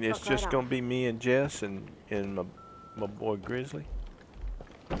 I mean, it's just gonna be me and Jess and my boy Grizzly.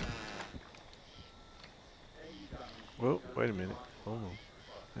 Well, wait a minute. Hold on.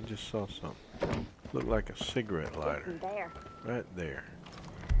 I just saw something. Looked like a cigarette lighter. There. Right there.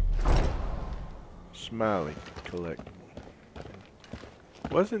 Smiley collectible.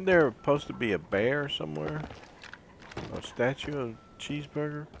 Wasn't there supposed to be a bear somewhere? A statue of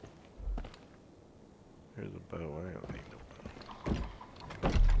Cheeseburger? Here's a bow. I don't need no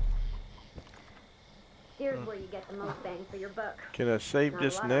bow. Here's where you get the most bang for your buck. Can I save Not a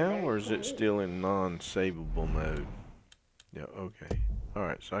this lot out now, there or you is can't it eat. still in non-savable mode? Yeah, okay.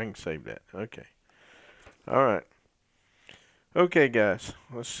 Alright, so I can save that. Okay. Alright. Okay, guys.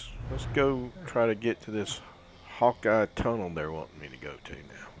 Let's go try to get to this Hawkeye tunnel they're wanting me to go to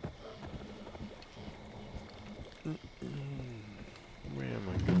now. Where am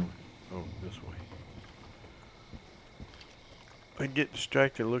I going? Oh, this way. I get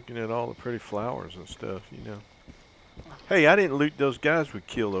distracted looking at all the pretty flowers and stuff, you know. Hey, I didn't loot those guys we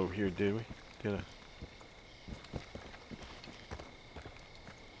killed over here, did we? Did I?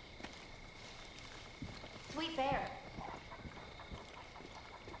 Sweet bear.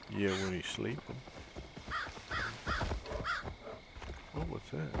 Yeah, when he's sleeping. Oh, what's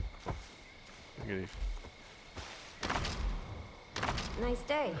that? Look at him. Nice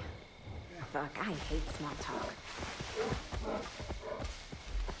day. Fuck, I hate small talk.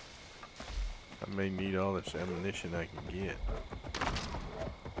 I may need all this ammunition I can get.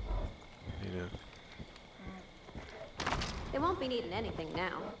 You know. They won't be needing anything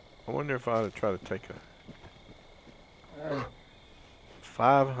now. I wonder if I ought to try to take a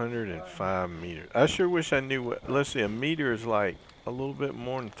 505 meters. I sure wish I knew what. Let's see, a meter is like a little bit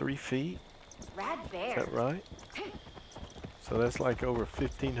more than 3 feet. Rad bear. Is that right? So that's like over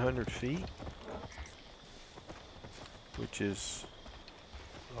 1,500 feet, which is,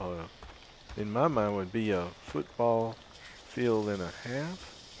 in my mind, would be a football field and a half.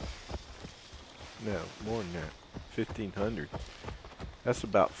 No, more than that. 1,500. That's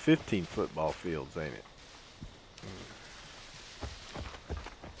about 15 football fields, ain't it?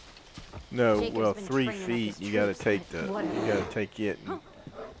 No, Jacob's well, been 3 training up feet. his You got to troops, take but the. whatever. You got to take it. And,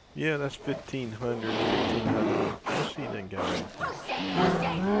 yeah, that's 1,500. 1,500. Let's see that guy.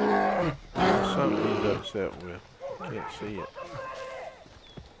 Something he's upset with. Can't see it.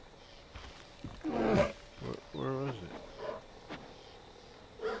 Where was it?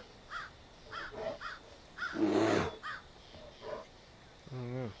 I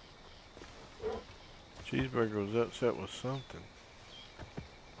don't know. Cheeseburger was upset with something.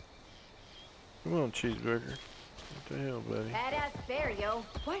 Come on, Cheeseburger. What the hell, buddy? Badass bear, yo.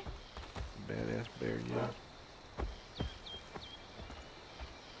 What? Badass bear, yeah.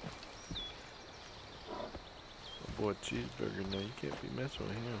 Oh boy, Cheeseburger, no, you can't be messing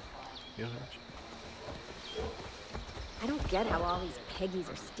with him. He'll hurt you. I don't get how all these Peggies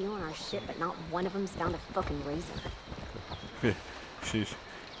are stealing our shit, but not one of them's found a fucking razor. She's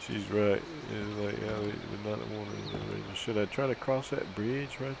right. It's like, yeah, we're not one of them. Should I try to cross that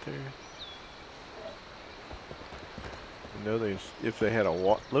bridge right there? You know, if they had a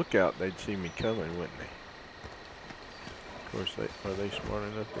lookout, they'd see me coming, wouldn't they? Of course, are they smart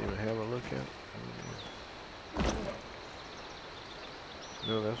enough to even have a lookout? I don't know.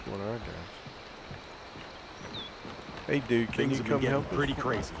 No, that's one of our guys. Hey, dude, can you come help us? Pretty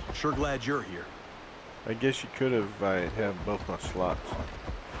crazy. Sure glad you're here. I guess you could have if I had both my slots.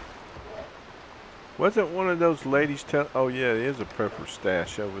 Wasn't one of those ladies tell? Oh yeah, it is a prepper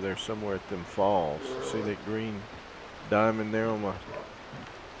stash over there somewhere at them falls. See that green diamond there on my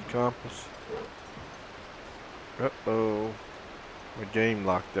compass? Uh-oh. My game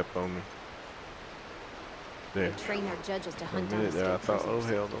locked up on me. There. They train their judges to For a hunt down minute there, I escaped thought, oh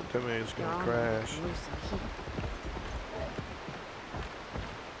prisoners. hell, don't tell me it's They're gonna all crash. loose and heat.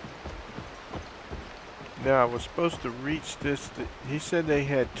 Now, I was supposed to reach this. He said they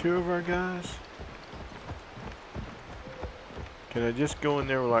had 2 of our guys. Can I just go in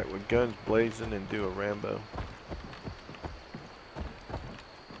there like with guns blazing and do a Rambo?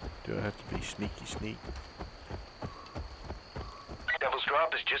 Do I have to be sneaky sneak? Devil's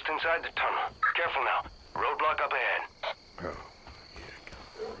Drop is just inside the tunnel. Careful now. Roadblock up ahead. Oh,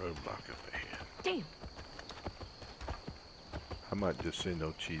 yeah, roadblock up ahead. Damn. I might just send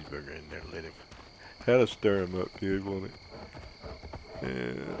old Cheeseburger in there, let him. How to stir him up good, won't it?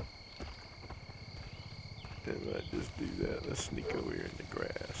 Yeah. I might just do that. Let's sneak over here in the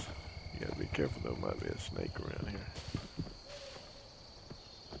grass. You gotta be careful though, might be a snake around here.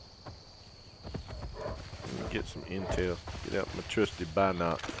 Let me get some intel. Get out my trusty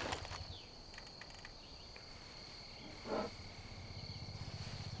binoc.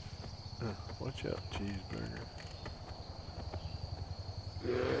 Watch out, Cheeseburger.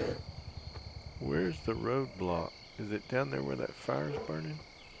 Where's the roadblock? Is it down there where that fire's burning?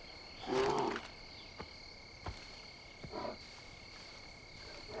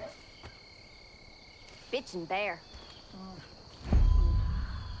 Bitchin' bear.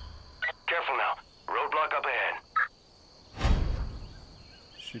 Careful now. Roadblock up ahead.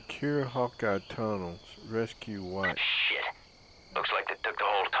 Secure Hawkeye tunnels. rescue White. Shit. Looks like they took the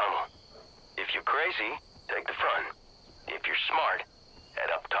whole tunnel. If you're crazy, take the front. If you're smart, head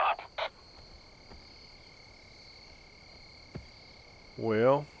up top.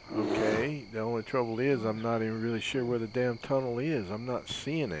 Well, okay. The only trouble is I'm not even really sure where the damn tunnel is. I'm not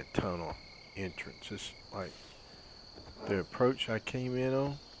seeing that tunnel entrance. It's like the approach I came in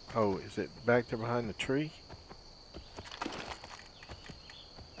on. Oh, is it back there behind the tree?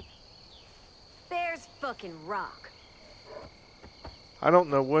 There's fucking rock. I don't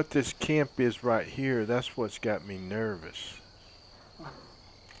know what this camp is right here. That's what's got me nervous.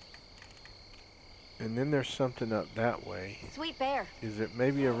 And then there's something up that way. Sweet bear. Is it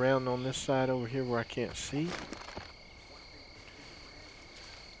maybe around on this side over here where I can't see?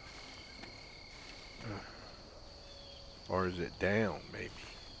 Or is it down, maybe?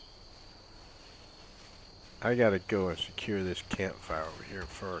 I gotta go and secure this campfire over here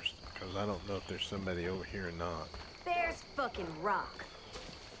first, because I don't know if there's somebody over here or not. There's fucking rock.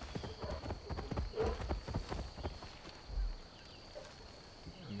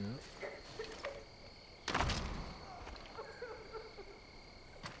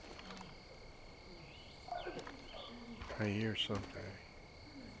 I hear something.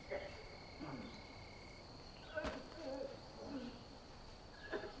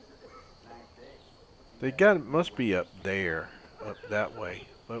 They got, must be up there, up that way.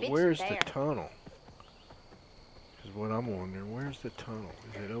 But where's the tunnel? Is what I'm wondering. Where's the tunnel?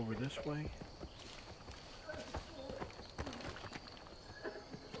 Is it over this way?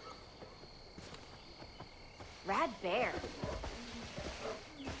 Rad bear.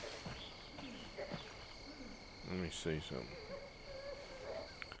 Let me see something.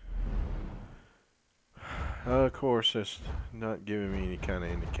 Of course, it's not giving me any kind of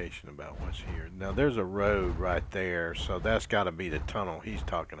indication about what's here. Now, there's a road right there, so that's got to be the tunnel he's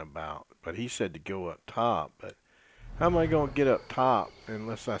talking about. But he said to go up top, but how am I going to get up top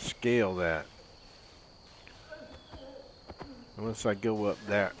unless I scale that? Unless I go up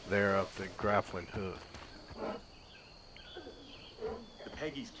there up the grappling hook. The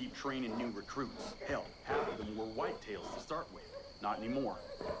Peggies keep training new recruits. Hell, half of them were whitetails to start with. Not anymore.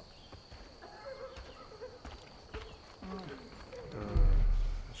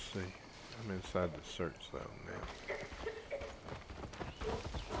 Let's see. I'm inside the search zone now.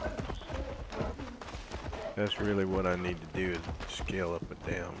 That's really what I need to do is scale up a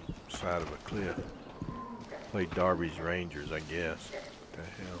damn side of a cliff. Play Darby's Rangers, I guess. What the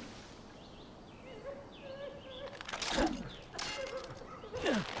hell?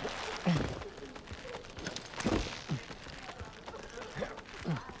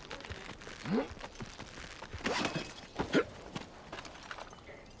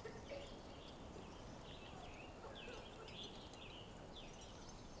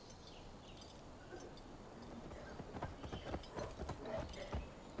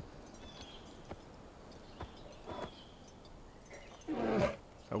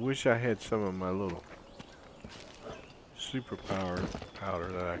 I wish I had some of my little superpower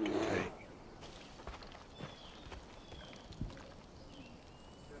powder that I could take.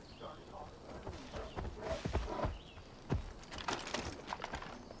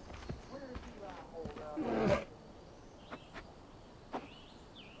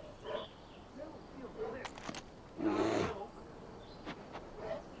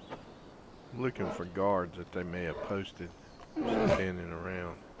 I'm looking for guards that they may have posted standing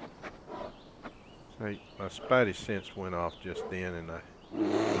around. Like, my spidey sense went off just then, and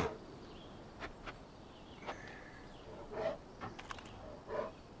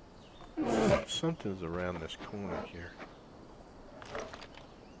something's around this corner here.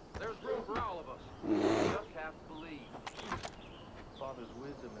 There's room for all of us. You just have to believe. Father's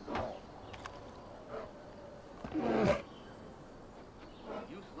wisdom is all.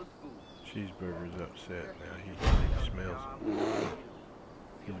 Useless fool. Cheeseburger's upset now. He smells it.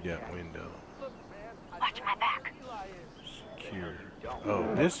 He's got window. Watch my back. Secure.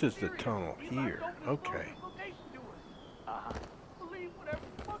 Oh, this is the tunnel here. Okay. Believe whatever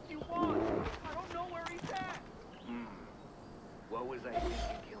the fuck you want. I don't know where he's at. What was I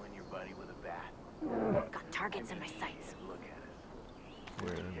thinking, killing your buddy with a bat? Got targets in my sights. Look at us.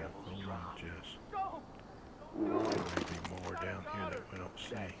 Where in the just? There may be more down here that we don't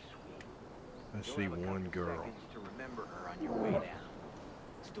see. I see one girl. To remember her on your way down.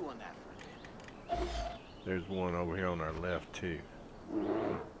 Let's do on that for a minute. There's one over here on our left too.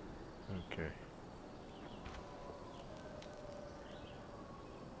 Okay.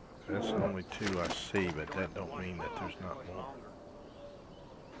 That's the only two I see, but that don't mean that there's not more.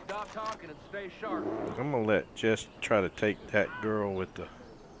 Stop talking and stay sharp. I'm gonna let Jess try to take that girl with the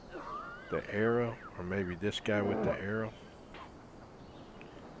arrow, Or maybe this guy with the arrow.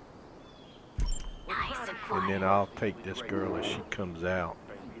 Nice and And then I'll take this girl as she comes out.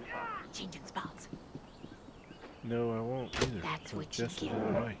 changing spots. No, I won't either. That's what Jess you is get.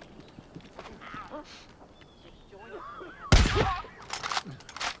 in the way.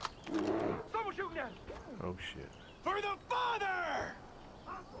 Someone shooting at us! Oh shit. For the father!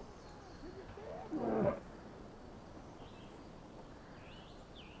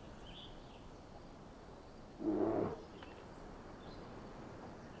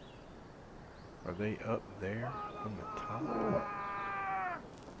 Are they up there on the top?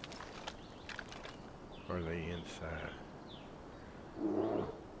 Or are they inside? Oh,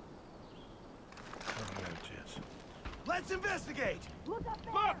 no, Jess. Let's investigate! Look up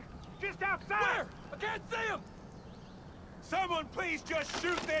there! Look! Just outside! Where? I can't see him! Someone please just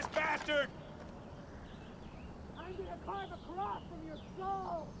shoot this bastard! I'm gonna carve a cross from your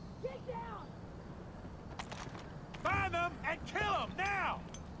soul! Get down! Find them and kill them now!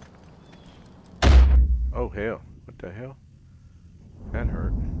 Oh hell. What the hell? That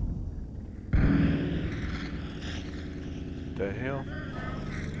hurt. The hell?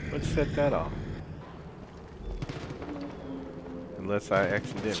 Let's set that off. Unless I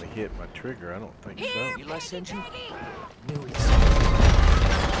accidentally hit my trigger, I don't think so. Eli sent you?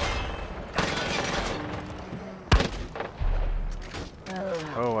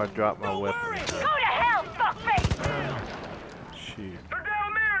 Oh, I dropped my weapon. Go to hell, fuckface! Shoot. They're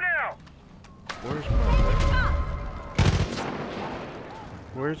down there now! Where's my weapon?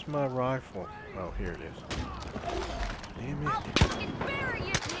 Where's my rifle? Oh, here it is. Damn it.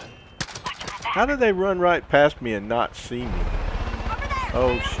 How did they run right past me and not see me?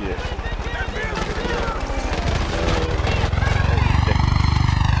 Oh shit.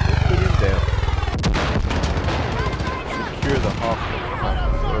 Put him down. Secure the hawk.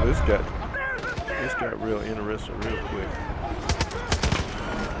 Oh, this got real interesting real quick.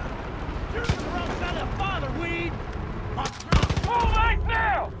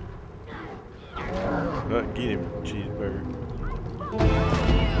 Get him, cheeseburger.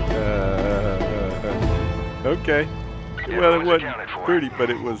 Okay. Well, it wasn't pretty, but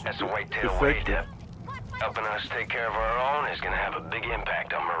it was effective. Helping us take care of our own is going to have a big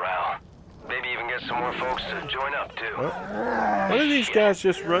impact on morale. Maybe even get some more folks to join up, too. What are these guys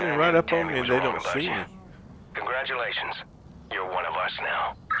just running right up on me and they don't see me? Congratulations. You're one of us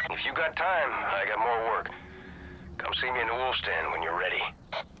now. If you got time, I got more work. Come see me in the wolf stand when you're ready.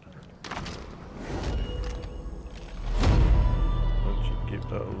 Once you get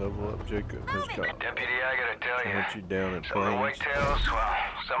level up, Jacob has got. Deputy, I gotta tell you. Want you down in Some of the planes. whitetails, well,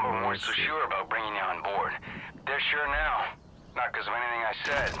 some of them weren't so sure about bringing you on board. They're sure now. Not because of anything I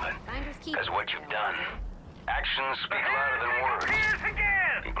said, but because of what you've done. Actions speak louder than words.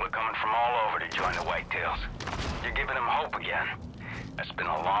 People are coming from all over to join the whitetails. You're giving them hope again. That's been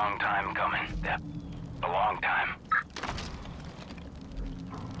a long time coming, Dep. A long time.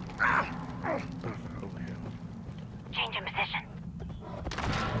 Change in position.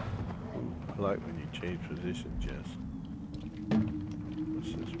 I like when you change position, Jess.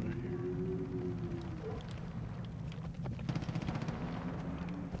 What's this right here?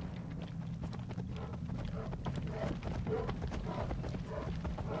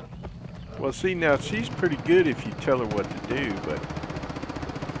 Well, see, now she's pretty good if you tell her what to do, but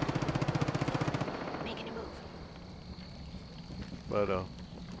Making a move.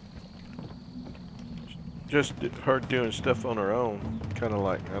 just her doing stuff on her own, kind of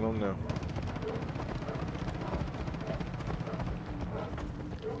like, I don't know.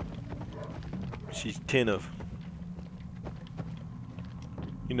 She's attentive.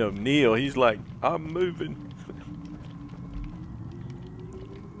 You know, Neil, he's like, I'm moving.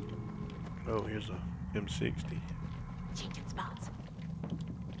 Oh, here's a M60. Changing spots.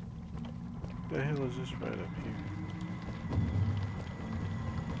 The hell is this right up here?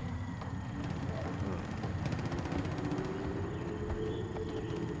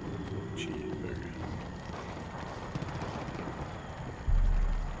 Cheeseburger.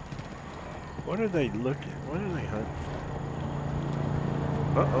 What are they looking? What are they hunting for?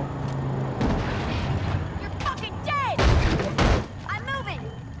 Uh-oh. You're fucking dead! I'm moving!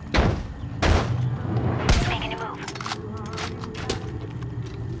 Making a move.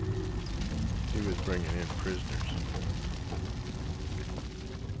 He was bringing in prisoners.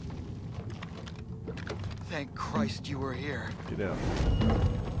 Thank Christ you were here. Get out.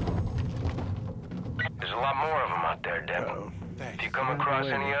 There's a lot more of them out there, Deb. If you come across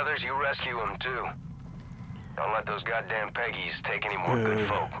any others, you rescue them, too. Don't let those goddamn Peggies take any more good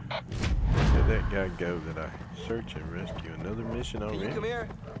folk. Let that guy go that I search and rescue. Another mission already. Can you come here?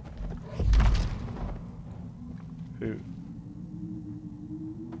 Who?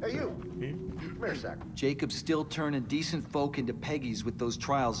 Hey, you. Come here a sec. Jacob's still turning decent folk into Peggies with those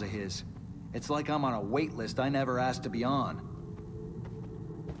trials of his. It's like I'm on a wait list I never asked to be on.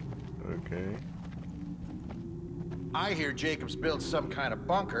 Okay. I hear Jacob's built some kind of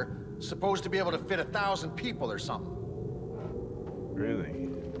bunker, supposed to be able to fit 1,000 people or something. Really?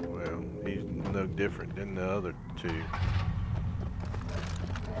 Well, he's no different than the other two.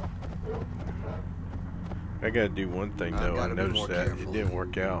 I gotta do one thing though. I noticed that it didn't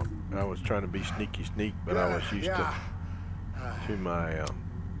work out. I was trying to be sneaky sneak, but I was used to my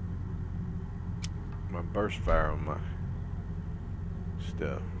my burst fire on my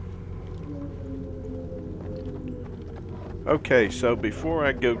stuff. Okay, so before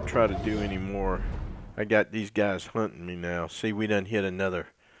I go try to do any more, I got these guys hunting me now. See, we done hit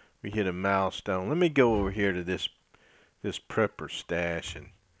we hit a milestone. Let me go over here to this prepper stash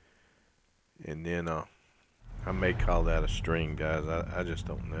and then I may call that a stream, guys. I just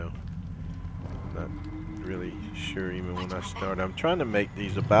don't know. I'm not really sure even when I start. I'm trying to make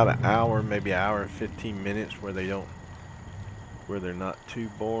these about an hour, maybe an hour and 15 minutes where they're not too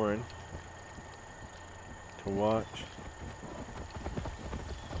boring to watch.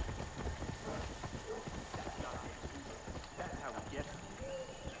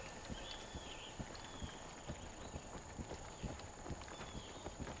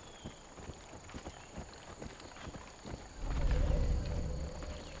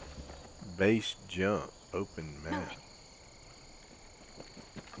 Base jump, open map.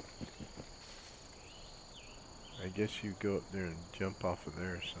 I guess you go up there and jump off of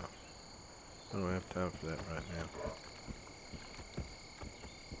there or something. I don't have time for that right now.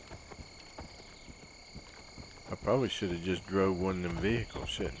 I probably should have just drove one of them vehicles,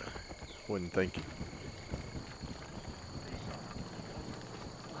 shouldn't I? Wasn't thinking.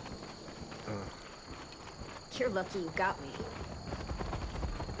 You're lucky you got me.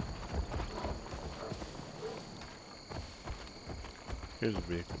 Here's a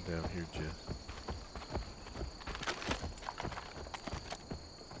vehicle down here, Jess.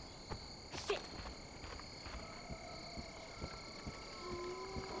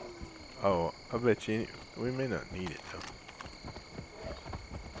 Oh, I bet you we may not need it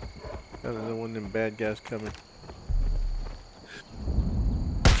though. Another one of them bad guys coming.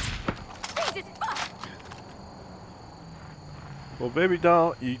 Well, baby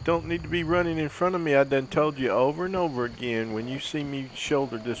doll, you don't need to be running in front of me. I done told you over and over again, when you see me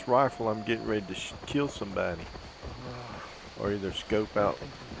shoulder this rifle, I'm getting ready to kill somebody. Or either scope out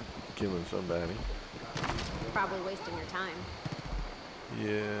killing somebody. Probably wasting your time.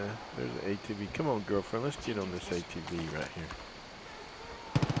 Yeah, there's an ATV. Come on, girlfriend, let's get on this ATV right here.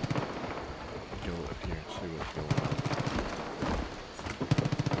 Go up here and see what's going on.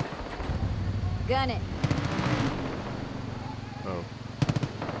 Gun it. Oh.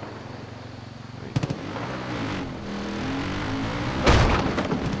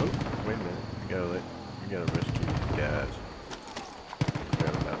 Oh, wait a minute. We gotta rescue these guys.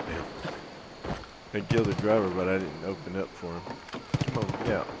 Forgot about them. They killed the driver, but I didn't open up for him. Come on,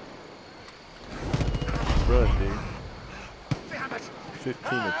 get out. Run, dude.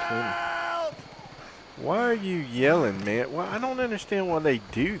 15 or 20. Why are you yelling, man? Well, I don't understand why they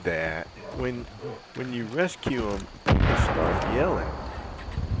do that. When you rescue them, they start yelling.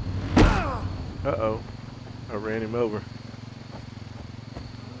 Uh-oh. I ran him over.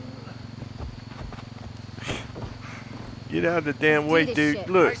 Get out of the damn way, dude. Shit.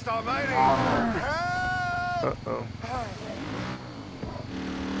 Look. Uh-oh.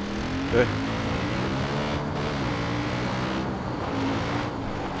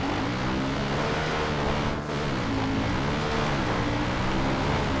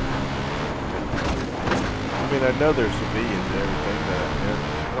 I mean, I know there's civilians and everything, but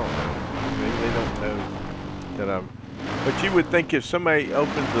I don't know. Maybe they don't know that I'm... But you would think if somebody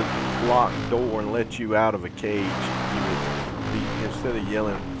opens a locked door and lets you out of a cage, you would be, instead of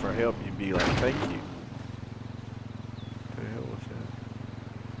yelling for help, you'd be like, thank you. What the hell was that?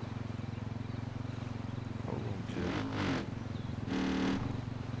 Hold on, Jim.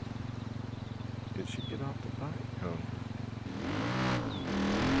 Did she get off the bike? Oh.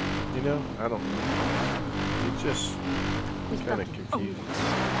 You know, I don't know. It's just kind of confusing.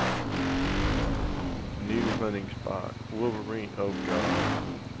 New hunting spot. Wolverine. Oh, God.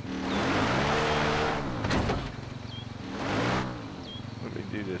 Let me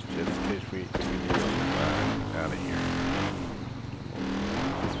do this just in case we need to get out of here.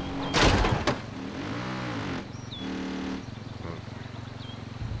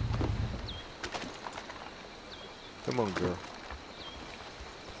 Come on, girl.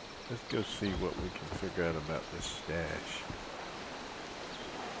 Let's go see what we can figure out about this stash.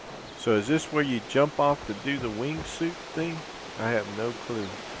 So is this where you jump off to do the wingsuit thing? I have no clue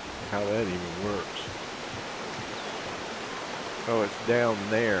how that even works. Oh, it's down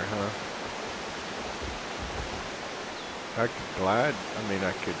there, huh? I could glide. I mean,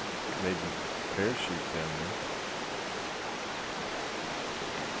 I could maybe parachute down there.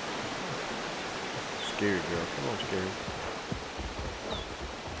 Scary girl. Come on, Scary.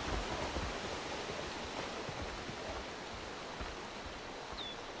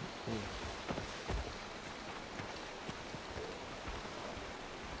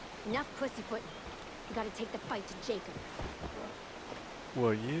 Enough pussyfooting. You gotta take the fight to Jacob.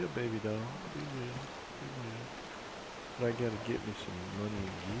 Well, yeah, baby doll. We will. We will. But I gotta get me some money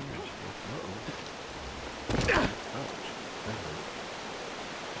and gear and stuff. Uh-oh. Ouch. That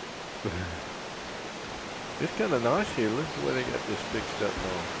hurt. It's kind of nice here. Look at the way they got this fixed up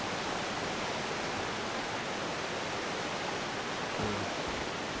now.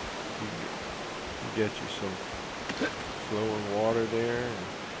 You got you some flowing water there. And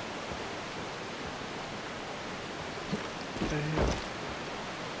what the hell?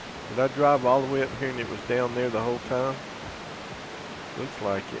 Did I drive all the way up here and it was down there the whole time? Looks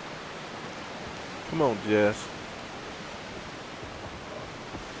like it. Come on, Jess.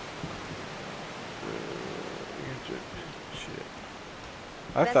 Shit.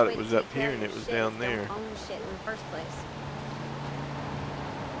 I thought it was up here and it was down there. Don't own shit in the first place.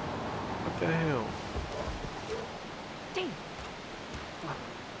 What the hell? Damn.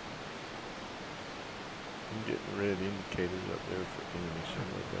 I'm getting red indicators up there for enemies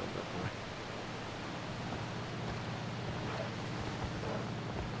somewhere down that way.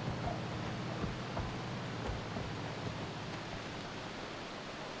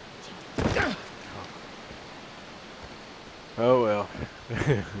 Oh well. I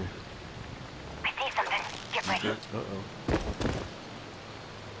see something. Get ready. Uh-oh.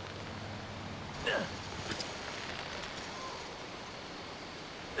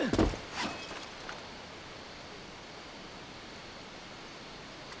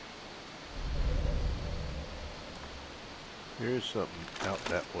 There is something out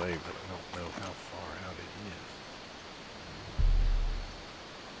that way, but I don't know how far out it is.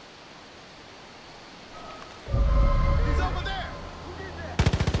 He's over there!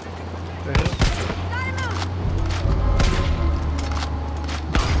 What the hell?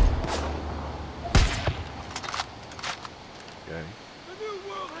 Okay. The new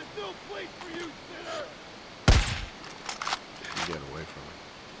world has no place for you, sinner! You get away from me.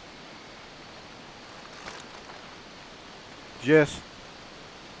 Jess,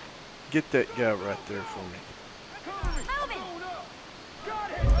 get that guy right there for me. Move it! Got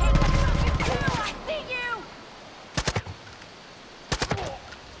it! I see you!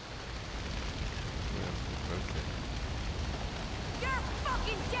 Okay. You're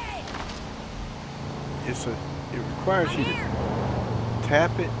fucking dead! It requires you to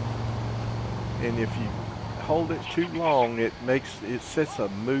tap it, and if you hold it too long, it sets a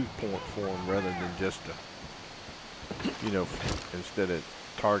move point for him rather than just a, you know, instead of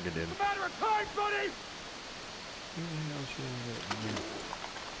targeting. It's a matter of time, buddy! Who the hell shooting at me?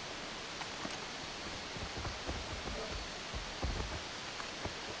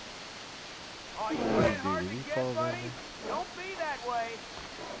 Are you Oh, playing dude, hard did to he get, fall down buddy? there? Don't be that way.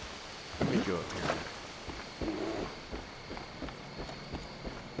 Let me go up here.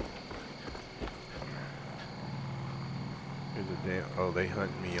 Here's a damn. Oh, they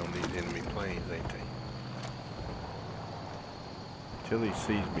hunt me on these enemy planes, ain't they? Till he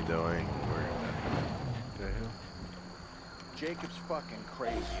sees me, though, I ain't gonna worry about it. What the hell? Jacob's fucking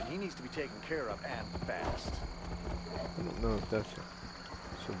crazy, and he needs to be taken care of, and fast. I don't know if that's a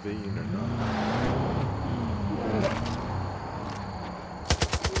civilian or not.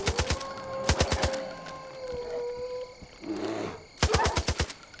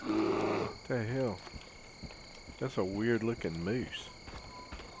 What the hell? That's a weird looking moose.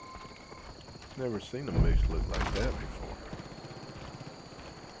 Never seen a moose look like that before.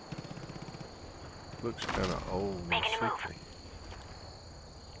 Looks kind of old and sickly.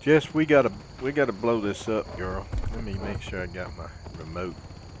 Jess, we gotta blow this up, girl. Let me make sure I got my remote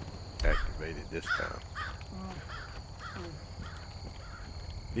activated this time.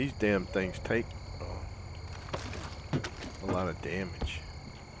 These damn things take a lot of damage.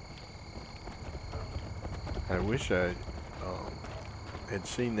 I wish I had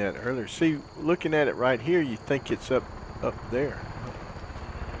seen that earlier. See, looking at it right here, you think it's up there.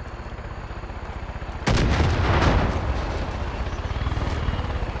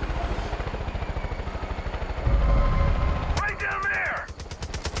 Right down there!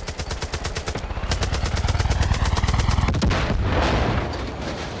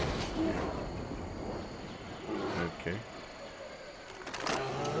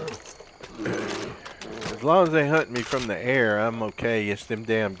 As long as they hunt me from the air, I'm okay. It's them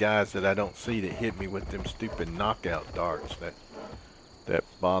damn guys that I don't see that hit me with them stupid knockout darts that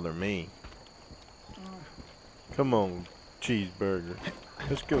bother me. Come on, cheeseburger.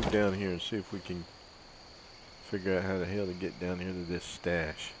 Let's go down here and see if we can figure out how the hell to get down here to this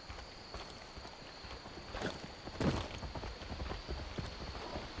stash.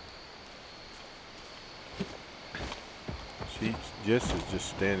 Jess is just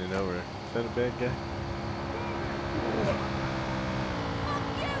standing over there. Is that a bad guy?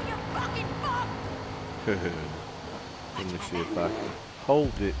 Let me see if I can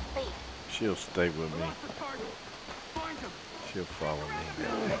hold it. She'll stay with me. She'll follow me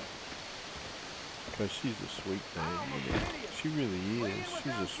now. Because she's a sweet thing. She really is.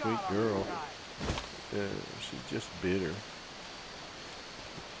 She's a sweet girl. She's just bitter.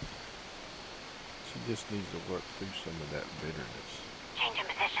 She just needs to work through some of that bitterness. Change in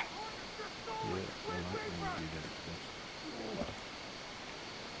position. Yeah, well, let me do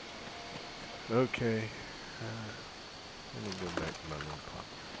that. Okay. Let me go back to my little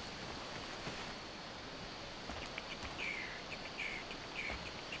pocket.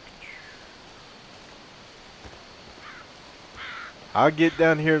 I'll get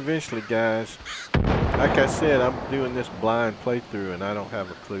down here eventually, guys. Like I said, I'm doing this blind playthrough and I don't have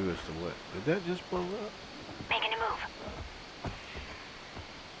a clue as to what. Did that just blow up? Making a move.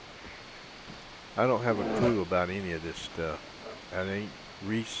 I don't have a clue about any of this stuff. I ain't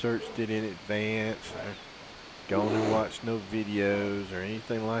researched it in advance. I've gone and watched no videos or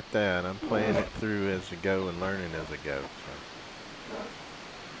anything like that. I'm playing it through as I go and learning as I go.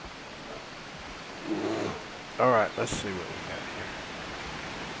 So. Alright, let's see what we got here.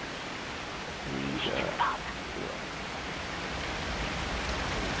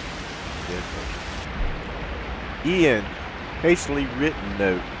 Ian, hastily written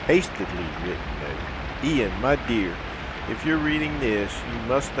note. Ian, my dear, if you're reading this, you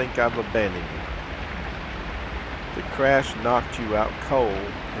must think I've abandoned you. The crash knocked you out cold,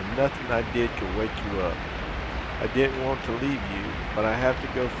 and nothing I did could wake you up. I didn't want to leave you, but I have to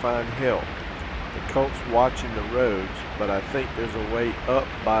go find help. The cult's watching the roads, but I think there's a way up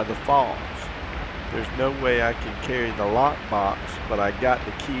by the falls. There's no way I can carry the lockbox, but I got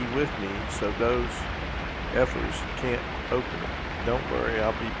the key with me, so those effers can't open it. Don't worry,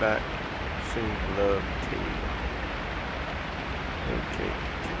 I'll be back soon. Love, Tia. Okay,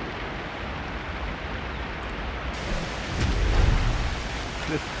 Tia.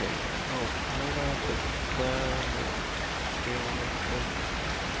 Cliffhanger. Oh, right off the ground.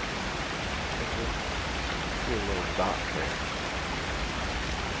 See a little dot there.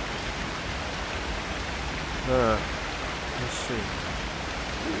 Let's see.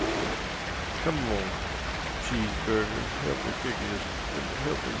 Come on, cheeseburger. Help me figure this.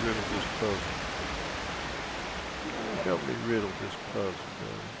 Help me riddle this puzzle. Help me riddle this puzzle,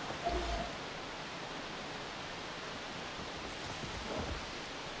 man.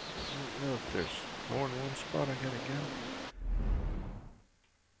 I don't know if there's more than one spot I gotta go.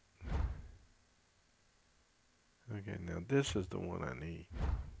 Okay, now this is the one I need.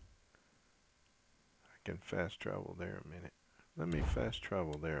 Can fast travel there a minute. Let me fast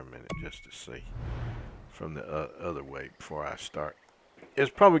travel there a minute just to see from the other way before I start.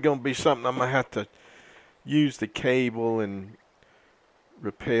 It's probably going to be something I'm going to have to use the cable and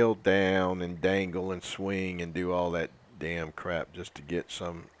rappel down and dangle and swing and do all that damn crap just to get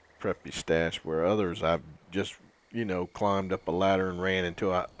some preppy stash, where others I've just, you know, climbed up a ladder and ran into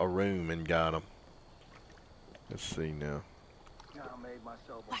a room and got them. Let's see now.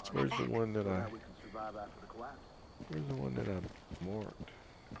 Where's the one that I... Where's the one that I marked?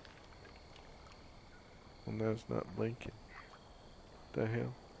 Well, now it's not blinking. What the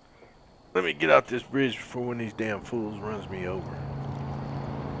hell? Let me get out this bridge before one of these damn fools runs me over.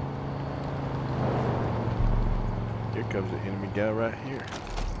 Here comes the enemy guy right here.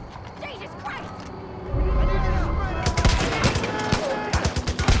 Jesus Christ!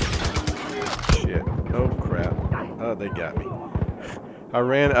 Shit. Oh crap. Oh, they got me. I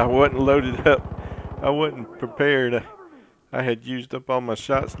wasn't loaded up. I wasn't prepared. I had used up all my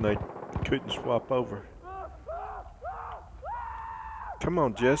shots and I couldn't swap over. Come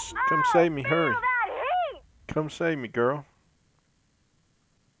on, Jess. Come save me. Hurry. Come save me, girl.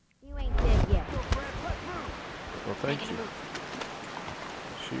 You ain't dead yet. Well, thank you.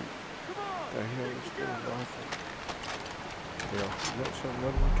 Shoot. What the hell is this rifle? Yeah, is that some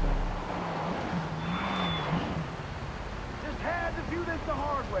other one coming? Just had to do this the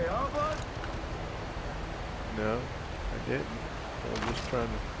hard way, huh, bud? No, I didn't. I'm just trying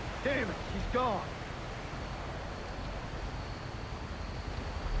to... Damn it, she's gone.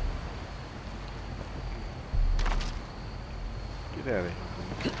 Get out of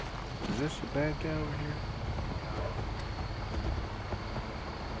here. Is this the bad guy over here?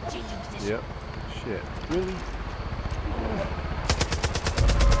 Yep. Shit. Really?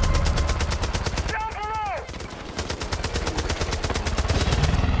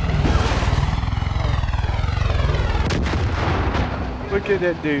 Look at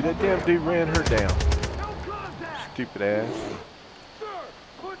that dude. That damn dude ran her down. Stupid ass.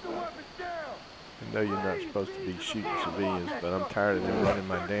 I know you're not supposed to be shooting civilians, but I'm tired of them running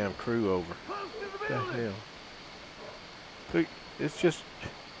my damn crew over. What the hell? Look, it's just...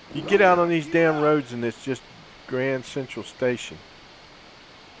 You get out on these damn roads and it's just Grand Central Station.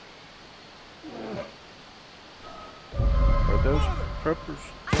 Are those preppers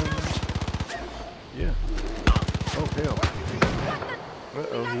down there? Yeah. Oh, hell.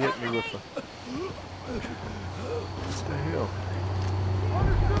 Uh-oh, he hit me with a... What the hell?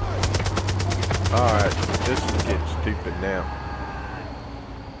 Alright, this is getting stupid now.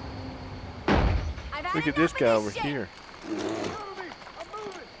 Look at this guy over here.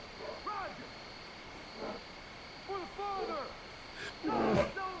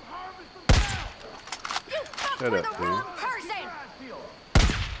 Shut up, dude.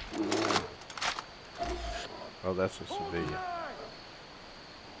 Oh, that's a civilian.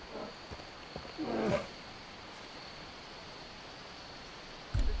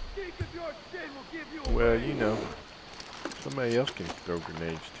 Well, you know, somebody else can throw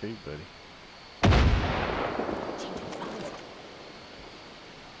grenades too, buddy.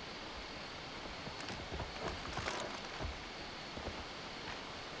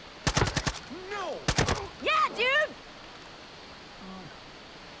 No! Yeah, dude!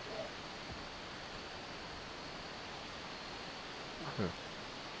 Huh.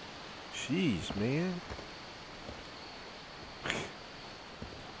 Jeez, man.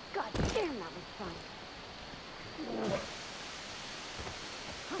 God damn, that was fun.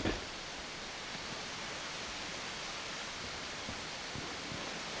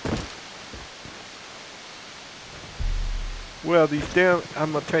 Well, these damn,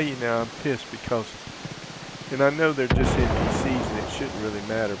 I'm gonna tell you now, I'm pissed because, and I know they're just NPCs and it shouldn't really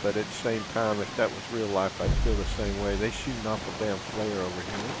matter, but at the same time, if that was real life, I'd feel the same way. They shooting off a damn flare over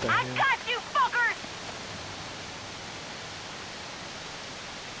here. What the hell? I got you, fuckers!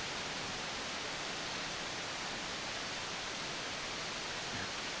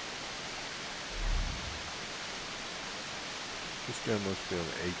 This gun must be on an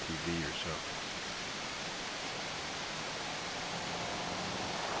ATV or something.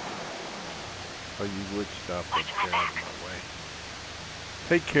 Oh, you would stop up there out of my way.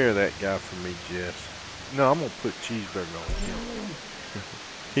 Take care of that guy for me, Jess. No, I'm gonna put cheeseburger on him.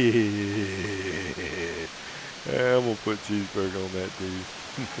 I'm gonna put cheeseburger on that dude.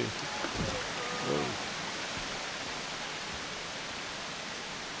 Oh.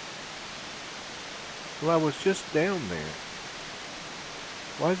 Well, I was just down there.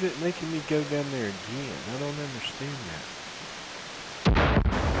 Why is it making me go down there again? I don't understand that.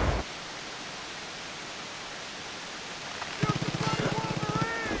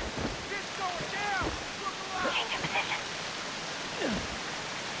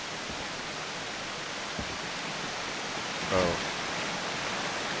 Oh.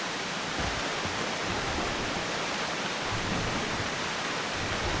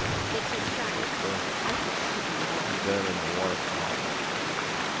 Down in the waterfall.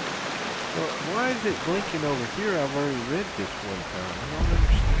 Well, why is it blinking over here? I've already read this one time. I don't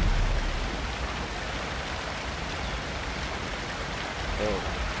understand. Oh.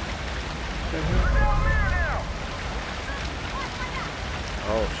 What the hell?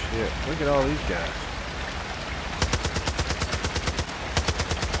 Oh shit. Look at all these guys.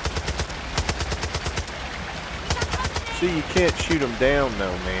 See, you can't shoot them down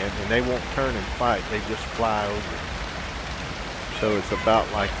though, man, and they won't turn and fight. They just fly over. So it's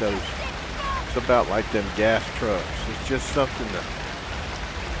about like those, it's about like them gas trucks. It's just something that,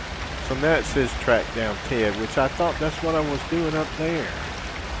 so now it says track down Ted, which I thought that's what I was doing up there.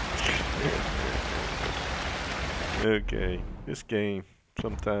 Okay, this game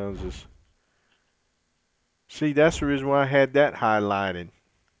sometimes is, see, that's the reason why I had that highlighted.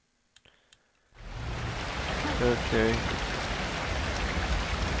 Okay.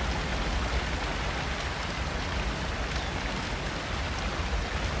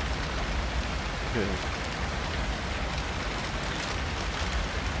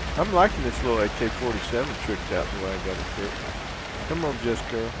 I'm liking this little AK-47 tricked out the way I got it fit. Come on, Just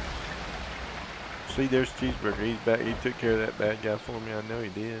Girl. See, there's Cheeseburger. He's back. He took care of that bad guy for me. I know he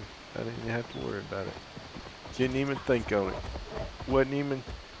did. I didn't even have to worry about it. Didn't even think on it.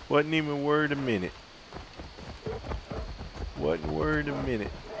 Wasn't even worried a minute. Wasn't worried a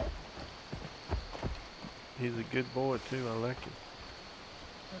minute. He's a good boy too, I like him.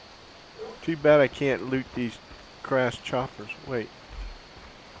 Too bad I can't loot these crash choppers. Wait.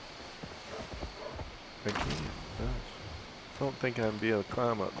 I can. Nice. Don't think I'd be able to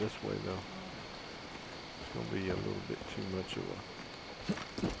climb up this way though. It's gonna be a little bit too much of a.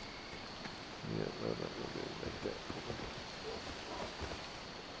 Yeah, no, not gonna be able to make that.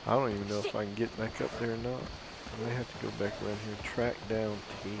 I don't even know if I can get back up there or not. I may have to go back around here. Track down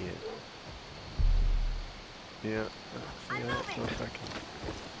 10. Yeah. See, I don't know if I can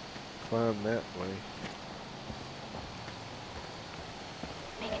climb that way.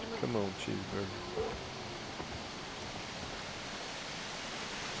 Come on, cheeseburger.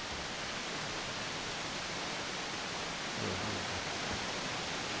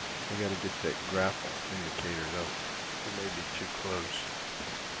 I gotta get that grapple indicator though. It may be too close.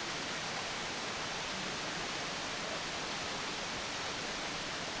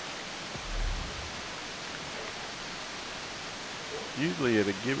 Usually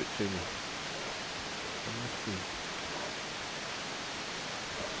it'll give it to me. It must be.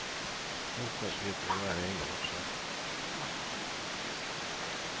 Must not be at the right angle or something.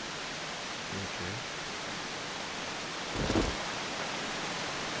 Okay.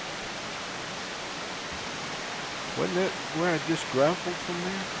 Wasn't that where I just grappled from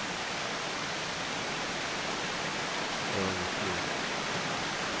there? Oh,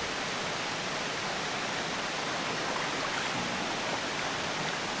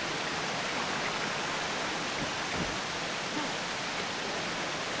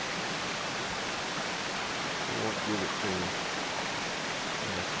 give it to me.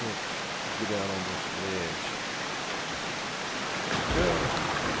 And I can't get out on this ledge. Go.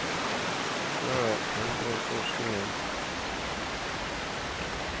 Alright, I'm going full swim.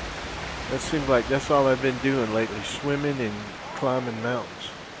 That seems like that's all I've been doing lately, swimming and climbing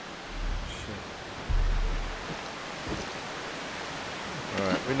mountains. Shit.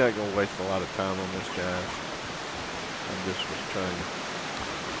 Alright, we're not going to waste a lot of time on this, guys. I just was trying to.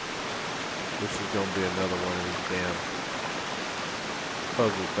 This is going to be another one of these damn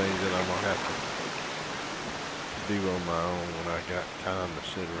puzzle things that I'm going to have to do on my own when I got time to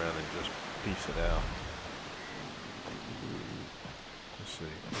sit around and just piece it out. Let's see.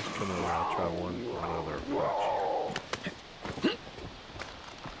 Let's come over. I'll try one other approach.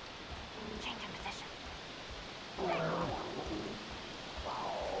 Change in position.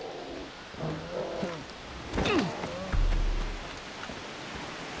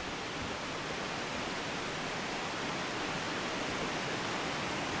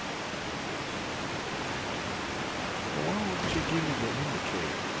 Give me the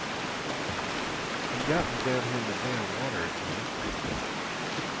indicator. You got me down here in the damn water again.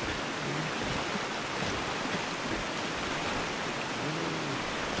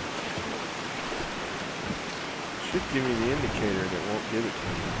 Should give me the indicator and it won't give it to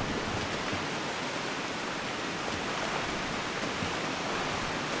me.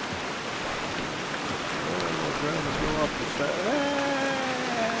 Oh, I'm trying to go off the side.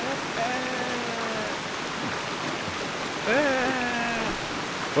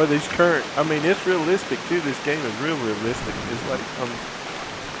 Well, these current, I mean, it's realistic too. This game is real realistic. It's like I'm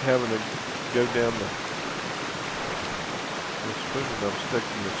having to go down the swimming. I'm stuck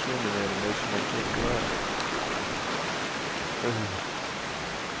in the swimming animation. I can't run.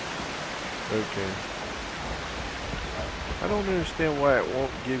 Okay. I don't understand why it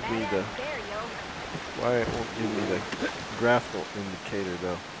won't give me the grapple indicator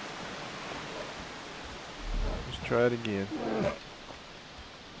though. Let's try it again.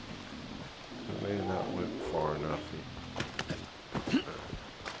 I may not went far enough.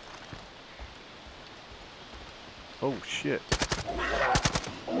 Oh shit.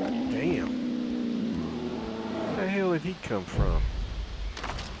 Damn. Where the hell did he come from?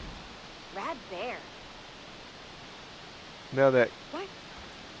 Rad bear. Now that... What?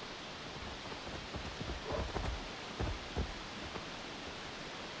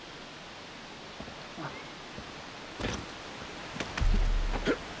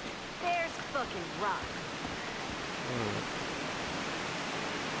 There's fucking rock.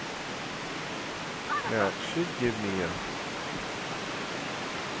 Now it should give me a...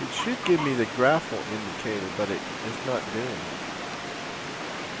 It should give me the grapple indicator, but it's not doing it.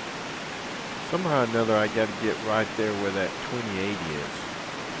 Somehow or another I gotta get right there where that 2080 is.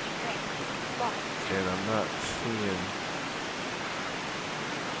 And I'm not seeing...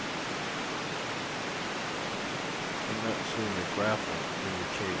 the grapple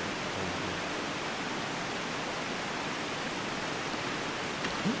indicator over here.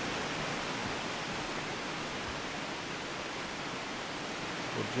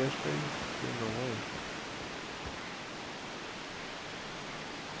 Will Jess be in the way?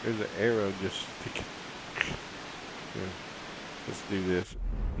 There's an arrow just sticking. Here, let's do this.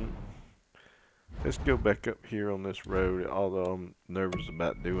 Let's go back up here on this road, although I'm nervous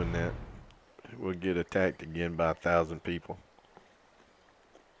about doing that. We'll get attacked again by 1,000 people.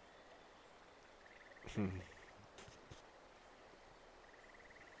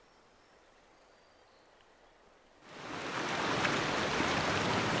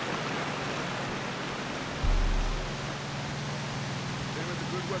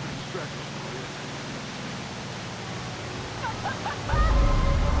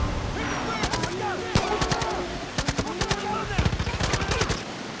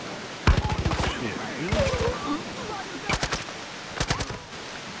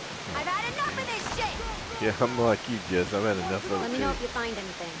 Yeah, I'm like you, Jess. I've had enough of it, Let me too. know if you find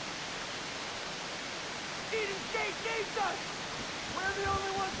anything. Eden's Gate needs us! We're the only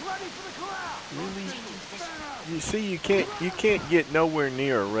ones ready for the corral! Really? You see, you can't get nowhere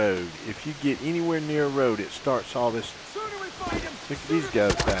near a road. If you get anywhere near a road, it starts all this. Look at these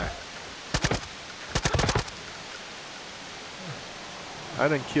guys die. I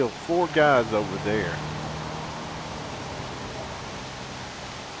done killed 4 guys over there.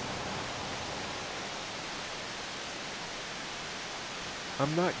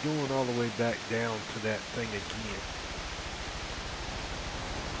 I'm not going all the way back down to that thing again.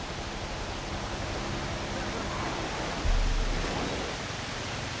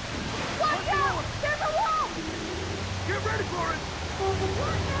 Watch out! There's a wall! Get ready for it!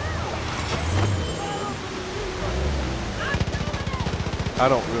 I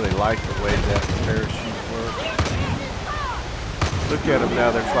don't really like the way that parachute works. Look at them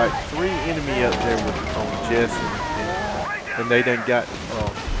now. There's like 3 enemy up there with on Jess and they done got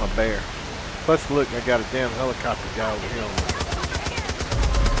a bear. Plus, look, I got a damn helicopter guy over here on me.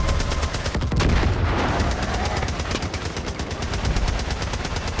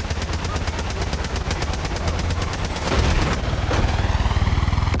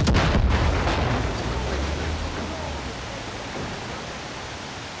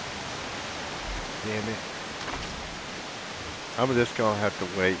 Damn it. I'm just gonna have to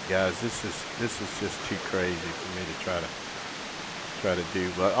wait, guys. This is just too crazy for me to try to do.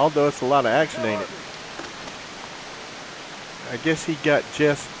 But although it's a lot of action, ain't it? I guess he got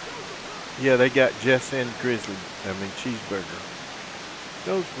Jess. Yeah, they got Jess and Grizzly. I mean Cheeseburger.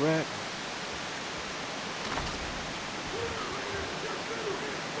 Those rats.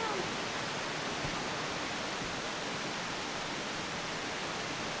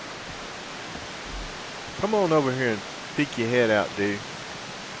 Come on over here and peek your head out, dude.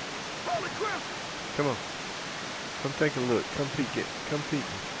 Come on. Come take a look. Come peek it. Come peek it.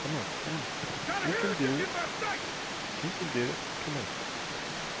 Come on. Come on. You can do it. You can do it. Come on.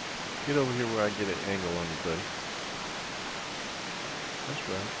 Get over here where I get an angle on you, buddy. That's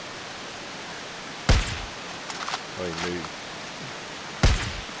right. Oh, he moved.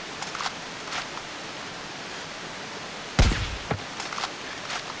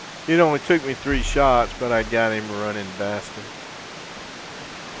 It only took me 3 shots, but I got him running bastard.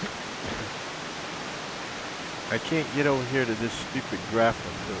 I can't get over here to this stupid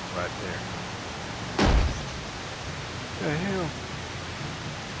grappling hook right there. What the hell?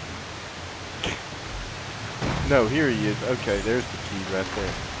 No, here he is. Okay, there's the key right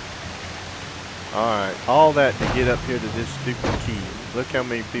there. Alright, all that to get up here to this stupid key. Look how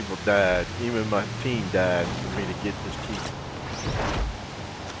many people died. Even my team died for me to get this key.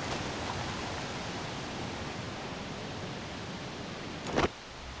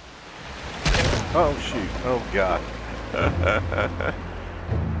 Oh shoot, oh god.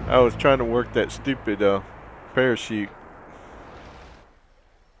 I was trying to work that stupid parachute.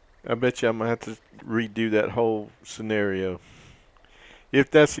 I bet you I'm going to have to redo that whole scenario. If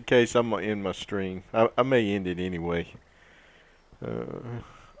that's the case, I'm going to end my stream. I may end it anyway.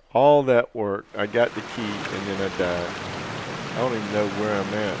 All that work, I got the key and then I died. I don't even know where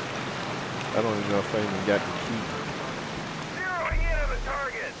I'm at. I don't even know if I even got the key. Zeroing in on the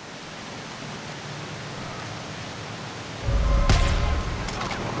target!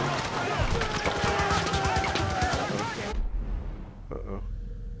 Uh-oh.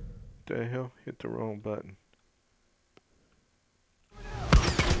 What the hell? Hit the wrong button.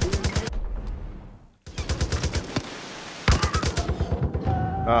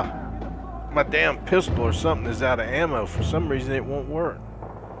 My damn pistol or something is out of ammo. For some reason it won't work.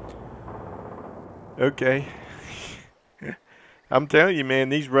 Okay. I'm telling you, man,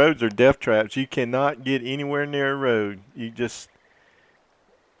 these roads are death traps. You cannot get anywhere near a road.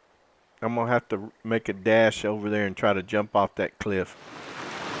 I'm going to have to make a dash over there and try to jump off that cliff.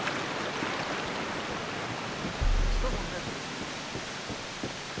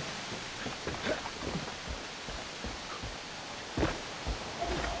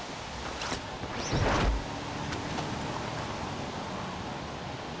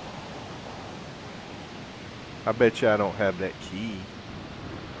 I bet you I don't have that key.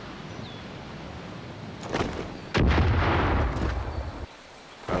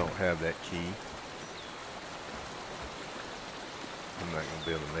 I don't have that key. I'm not going to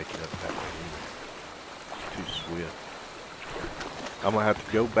be able to make it up that way either. Too swift. I'm going to have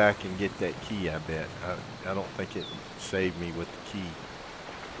to go back and get that key, I bet. I don't think it saved me with the key.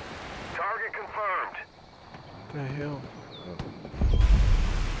 Target confirmed. What the hell?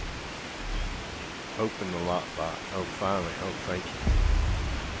 Open the lockbox. Oh, finally. Oh, thank you.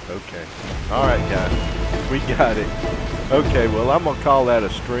 Okay. Alright, guys. We got it. Okay, well, I'm going to call that a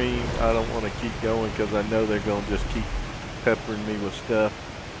stream. I don't want to keep going because I know they're going to just keep peppering me with stuff.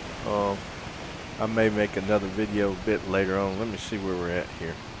 I may make another video a bit later on. Let me see where we're at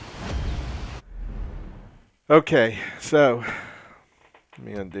here. Okay, so let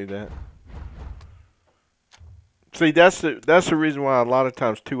me undo that. See, that's the reason why a lot of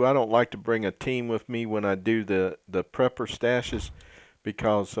times too I don't like to bring a team with me when I do the prepper stashes,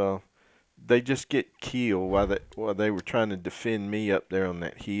 because they just get killed while they were trying to defend me up there on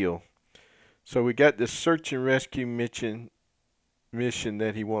that hill. So we got this search and rescue mission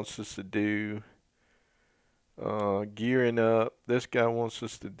that he wants us to do. Gearing up. This guy wants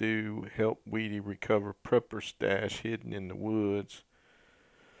us to do help Weedy recover prepper stash hidden in the woods.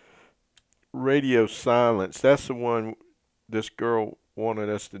 Radio silence. That's the one this girl wanted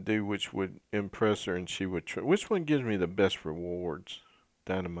us to do, which would impress her, and she would try. Which one gives me the best rewards?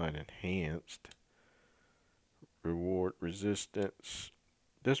 Dynamite enhanced. Reward resistance.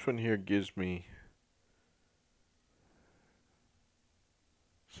 This one here gives me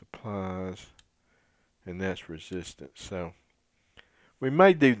supplies, and that's resistance. So we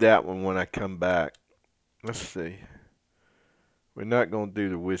may do that one when I come back. Let's see. We're not going to do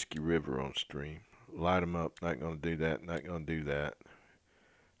the Whiskey River on stream. Light them up. Not going to do that. Not going to do that.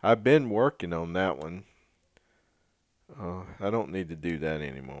 I've been working on that one. I don't need to do that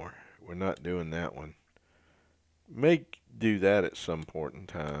anymore. We're not doing that one. May do that at some point in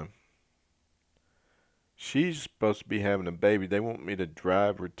time. She's supposed to be having a baby. They want me to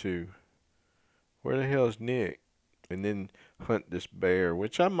drive her to, where the hell is Nick? And then hunt this bear,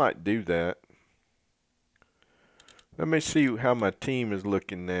 which I might do that. Let me see how my team is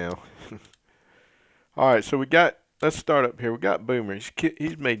looking now. Alright, so we got, let's start up here. We got Boomer.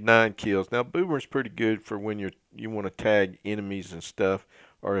 He's made 9 kills. Now, Boomer's pretty good for when you want to tag enemies and stuff,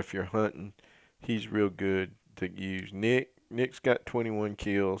 or if you're hunting. He's real good to use. Nick's got 21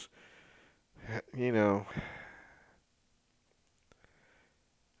 kills. You know,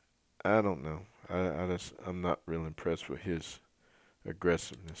 I don't know. I'm not real impressed with his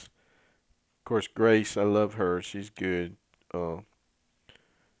aggressiveness. Of course, Grace, I love her. She's good.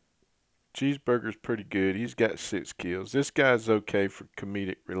 Cheeseburger's pretty good. He's got 6 kills. This guy's okay for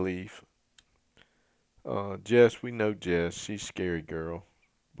comedic relief. Jess, we know Jess. She's a scary girl.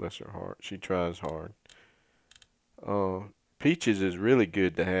 Bless her heart. She tries hard. Peaches is really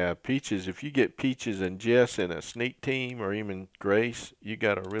good to have. Peaches, if you get Peaches and Jess in a sneak team, or even Grace, you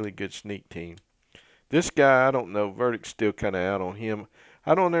got a really good sneak team. This guy, I don't know. Verdict's still kind of out on him.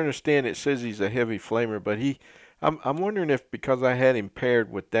 I don't understand. It says he's a heavy flamer, but I'm wondering if because I had him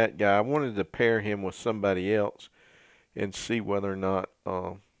paired with that guy, I wanted to pair him with somebody else and see whether or not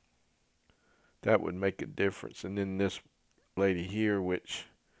that would make a difference. And then this lady here, which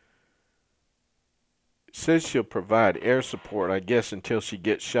says she'll provide air support, I guess, until she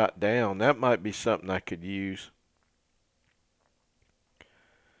gets shot down. That might be something I could use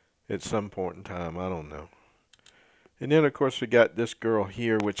at some point in time. I don't know. And then, of course, we got this girl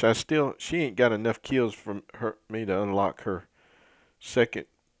here, which she ain't got enough kills for me to unlock her second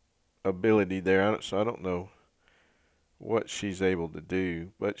ability there. So I don't know what she's able to do.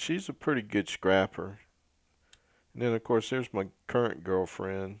 But she's a pretty good scrapper. And then, of course, there's my current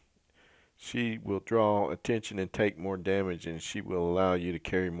girlfriend. She will draw attention and take more damage, and she will allow you to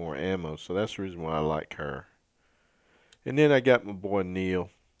carry more ammo. So that's the reason why I like her. And then I got my boy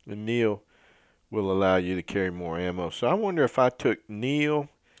Neil. And Neil will allow you to carry more ammo. So I wonder if I took Neil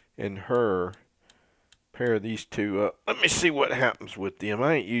and her, pair these two up. Let me see what happens with them.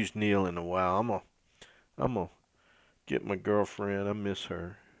 I ain't used Neil in a while. I'm gonna get my girlfriend. I miss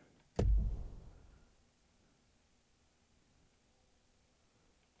her.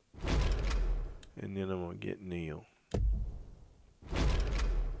 And then I'm gonna get Neil.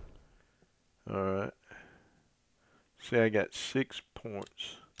 Alright. See, I got 6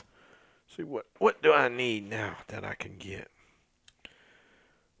 points. See, what do I need now that I can get?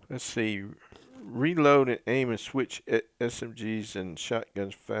 Let's see. Reload and aim and switch SMGs and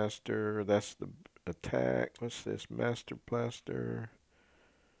shotguns faster. That's the attack. What's this? Master Blaster.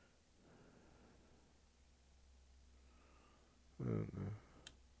 don't know.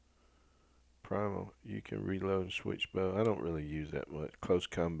 Primal, you can reload and switch bow. I don't really use that much. Close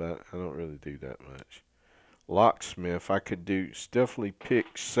combat, I don't really do that much. Locksmith, I could do stealthily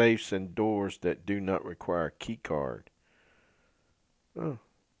pick safes and doors that do not require a key card. Oh.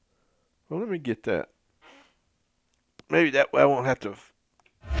 Well, let me get that. Maybe that way I won't have to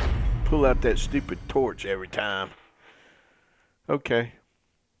pull out that stupid torch every time. Okay.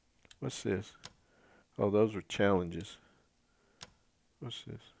 What's this? Oh, those are challenges. What's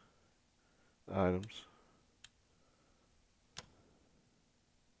this? Items.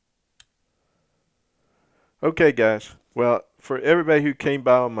 Okay, guys. Well, for everybody who came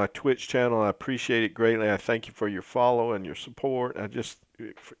by on my Twitch channel, I appreciate it greatly. I thank you for your follow and your support. If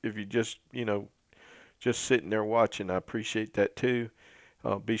you just, just sitting there watching, I appreciate that too.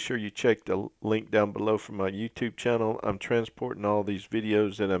 Be sure you check the link down below for my YouTube channel. I'm transporting all these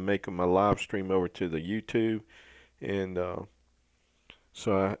videos that I make on my live stream over to the YouTube. And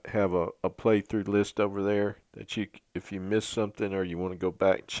so I have a playthrough list over there that if you miss something or you want to go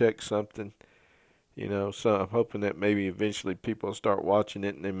back and check something, so I'm hoping that maybe eventually people will start watching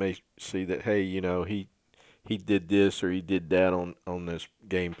it and they may see that, hey, he did this or he did that on this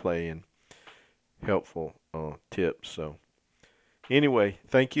gameplay and helpful tips. So anyway,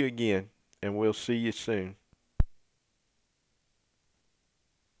 thank you again, and we'll see you soon.